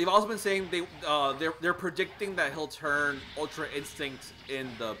 they've also been saying they're predicting that he'll turn Ultra Instinct in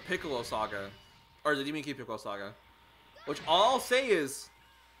the Piccolo Saga, or the Demon King Piccolo Saga. Which all I'll say is,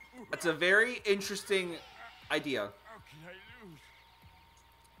 it's a very interesting idea.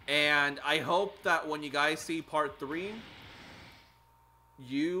 And I hope that when you guys see Part 3,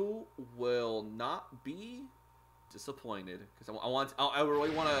 you will not be disappointed. Because I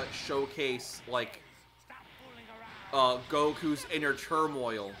really want to showcase, like, Goku's inner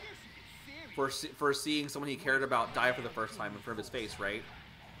turmoil for seeing someone he cared about die for the first time in front of his face, right?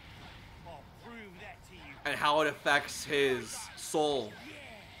 And how it affects his soul.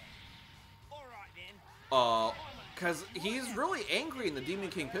 Because he's really angry in the Demon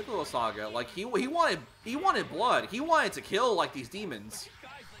King Piccolo Saga. Like, he wanted blood. He wanted to kill, like, these demons.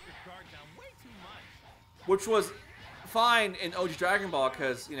 Which was fine in OG Dragon Ball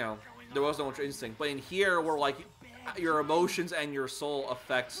because, you know, there was no Ultra Instinct. But in here, where, like, your emotions and your soul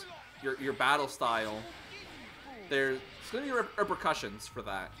affect your battle style, there's going to be repercussions for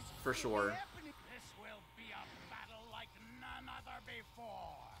that, for sure.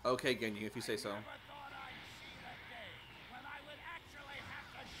 Okay, Ginyu, if you say so.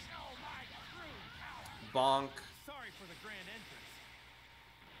 Bonk. Sorry for the grand entrance,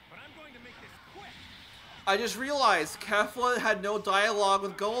 but I'm going to make this quick. I just realized Kefla had no dialogue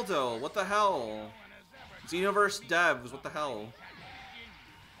with Goldo. What the hell? Xenoverse devs, what the hell?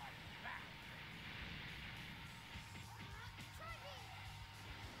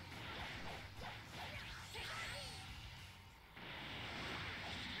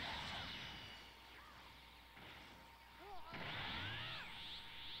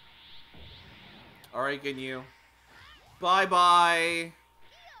 Alright, Ginyu. Bye-bye.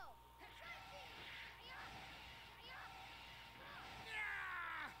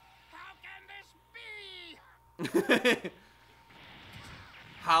 How can this be?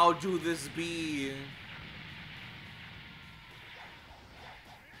 How do this be?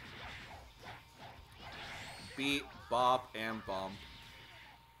 Beat, bop, and bump.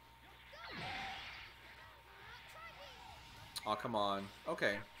 Oh, come on.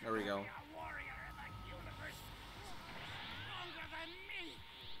 Okay, there we go.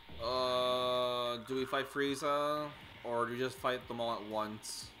 Do we fight Frieza? Or do we just fight them all at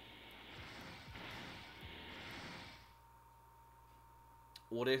once?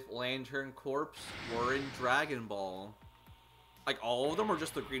 What if Lantern Corps were in Dragon Ball? Like all of them or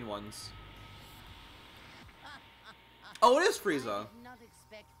just the green ones? Oh, it is Frieza. I did not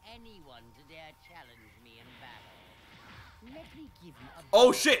expect anyone to dare challenge me in battle. Let me give you a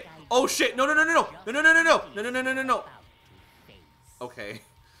Oh shit! Oh shit! No no no no no no no no no no no no no no no. Okay.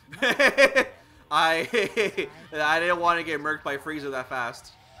 I didn't want to get murked by Frieza that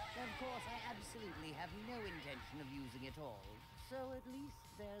fast. Of course, I absolutely have no intention of using it all. So at least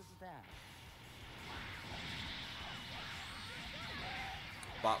there's that.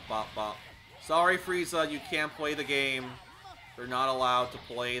 Bop bop bop. Sorry, Frieza, you can't play the game. You're not allowed to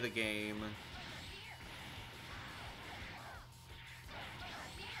play the game.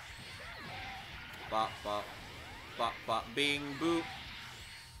 Bop bop bop bop bing boop.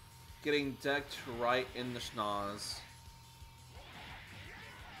 Getting decked right in the schnoz.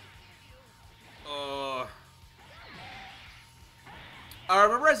 I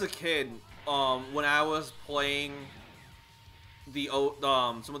remember as a kid, when I was playing the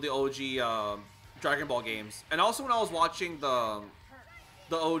some of the OG Dragon Ball games, and also when I was watching the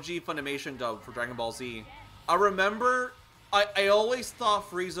OG Funimation dub for Dragon Ball Z, I remember I always thought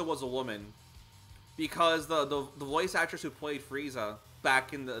Frieza was a woman because the voice actress who played Frieza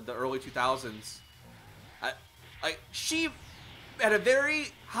back in the early 2000s, she had a very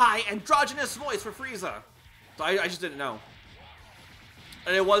high androgynous voice for Frieza. So I just didn't know.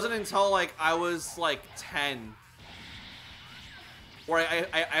 And it wasn't until like I was like 10 where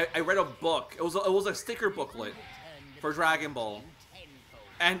I read a book. It was a sticker booklet for Dragon Ball.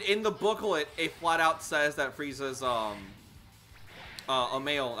 And in the booklet it flat out says that Frieza's a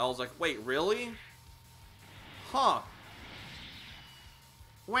male. I was like, wait, really? Huh.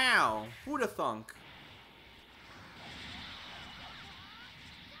 Wow, who'da thunk?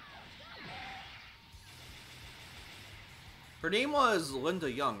 Her name was Linda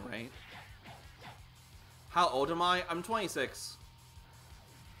Young, right? How old am I? I'm 26.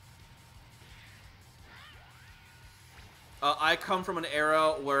 I come from an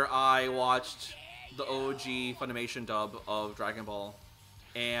era where I watched the OG Funimation dub of Dragon Ball.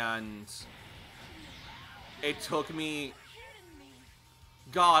 And it took me...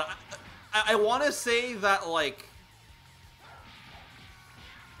 God, I want to say that, like...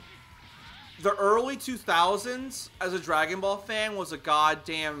 The early 2000s, as a Dragon Ball fan, was a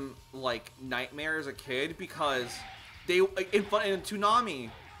goddamn, like, nightmare as a kid, because they, in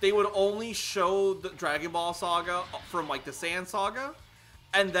Toonami, they would only show the Dragon Ball Saga from, like, the Saiyan Saga,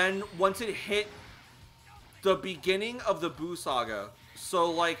 and then once it hit the beginning of the Buu Saga,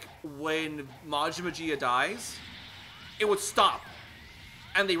 so, like, when Majin Vegeta dies, it would stop,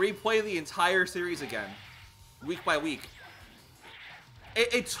 and they replay the entire series again, week by week.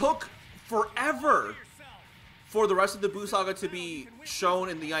 It took forever for the rest of the Buu Saga to be shown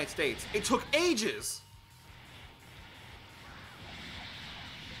in the United States. It took ages.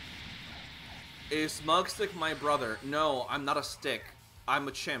 Is Smugstick my brother? No, I'm not a stick. I'm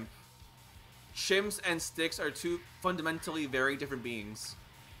a chimp. Chimps and sticks are two fundamentally very different beings.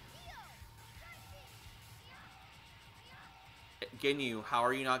 Ginyu, how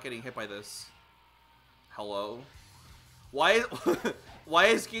are you not getting hit by this? Hello? Why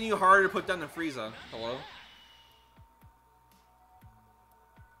is Ginyu harder to put down than Frieza? Hello?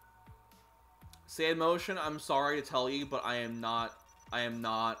 Sand Motion, I'm sorry to tell you, but I am not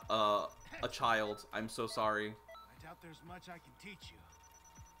a child. I'm so sorry. I doubt there's much I can teach you.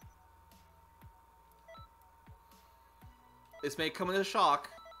 This may come as a shock,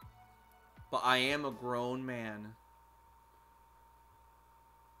 but I am a grown man.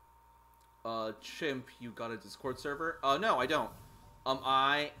 Chimp, you got a Discord server? No, I don't.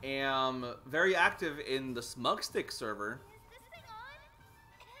 I am very active in the Smugstick server,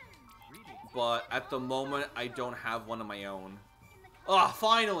 but at the moment, I don't have one of my own. Oh,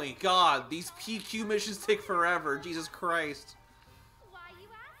 finally! God, these PQ missions take forever. Jesus Christ. Why you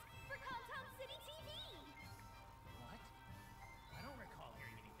ask? For Compound City TV. What? I don't recall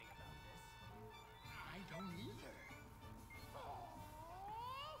hearing anything about this. I don't either.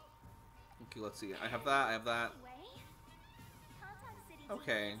 Okay, let's see. I have that. I have that. Anyway, Compound City Okay.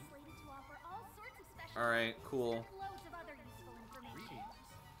 TV is slated to offer all sorts of special Alright, features cool. and loads of other useful information.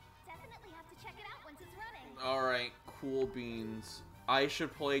 Definitely have to check it out once it's running. Alright, cool beans. I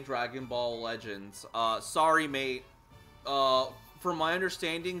should play Dragon Ball Legends. Sorry, mate. From my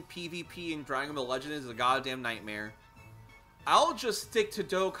understanding, PvP in Dragon Ball Legends is a goddamn nightmare. I'll just stick to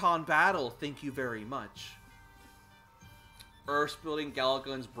Dokkan Battle, thank you very much. Earth Splitting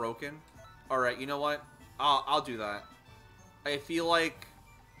Galagun's broken. Alright, you know what? I'll do that. I feel like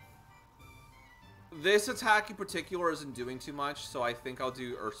this attack in particular isn't doing too much, so I think I'll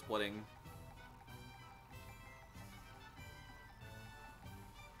do Earth Splitting.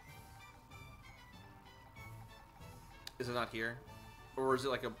 Is it not here? Or is it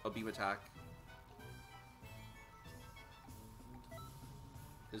like a beam attack?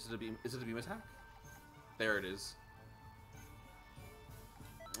 Is it a beam attack? There it is.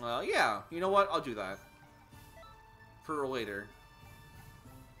 Yeah, you know what? I'll do that. For later.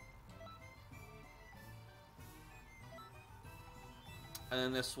 And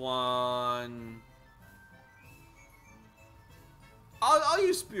then this one... I'll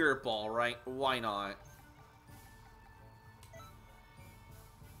use Spirit Ball, right? Why not?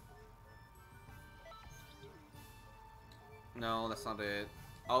 No, that's not it.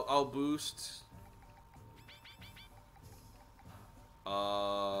 I'll boost.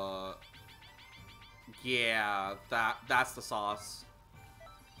 Yeah, that's the sauce.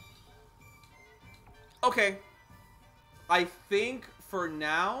 Okay. I think for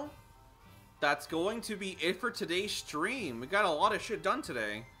now, that's going to be it for today's stream. We got a lot of shit done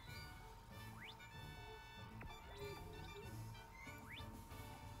today.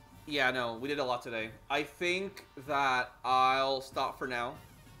 Yeah, no, we did a lot today. I think that I'll stop for now.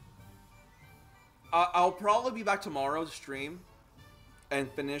 I'll probably be back tomorrow to stream and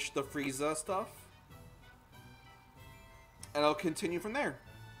finish the Frieza stuff. And I'll continue from there.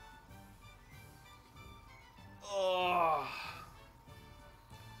 Ugh.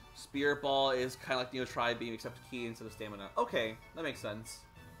 Spirit Ball is kind of like Neo Tri-Beam, except key instead of stamina. Okay, that makes sense.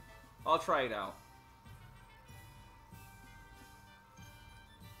 I'll try it out.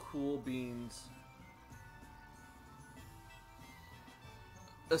 Cool beans.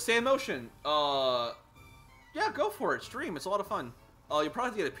 Sand Motion. Yeah, go for it. Stream. It's a lot of fun. You'll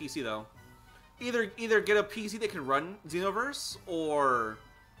probably have to get a PC though. Either get a PC that can run Xenoverse, or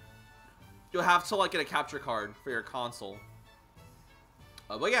you'll have to like get a capture card for your console.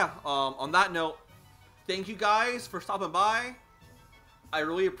 But yeah, on that note, thank you guys for stopping by. I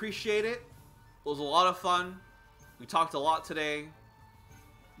really appreciate it. It was a lot of fun. We talked a lot today.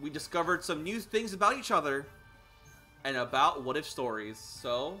 We discovered some new things about each other and about what if stories.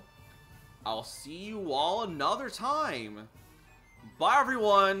 So, I'll see you all another time. Bye,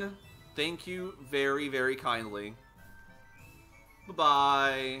 everyone. Thank you very, very kindly.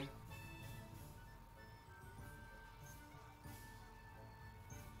 Bye-bye.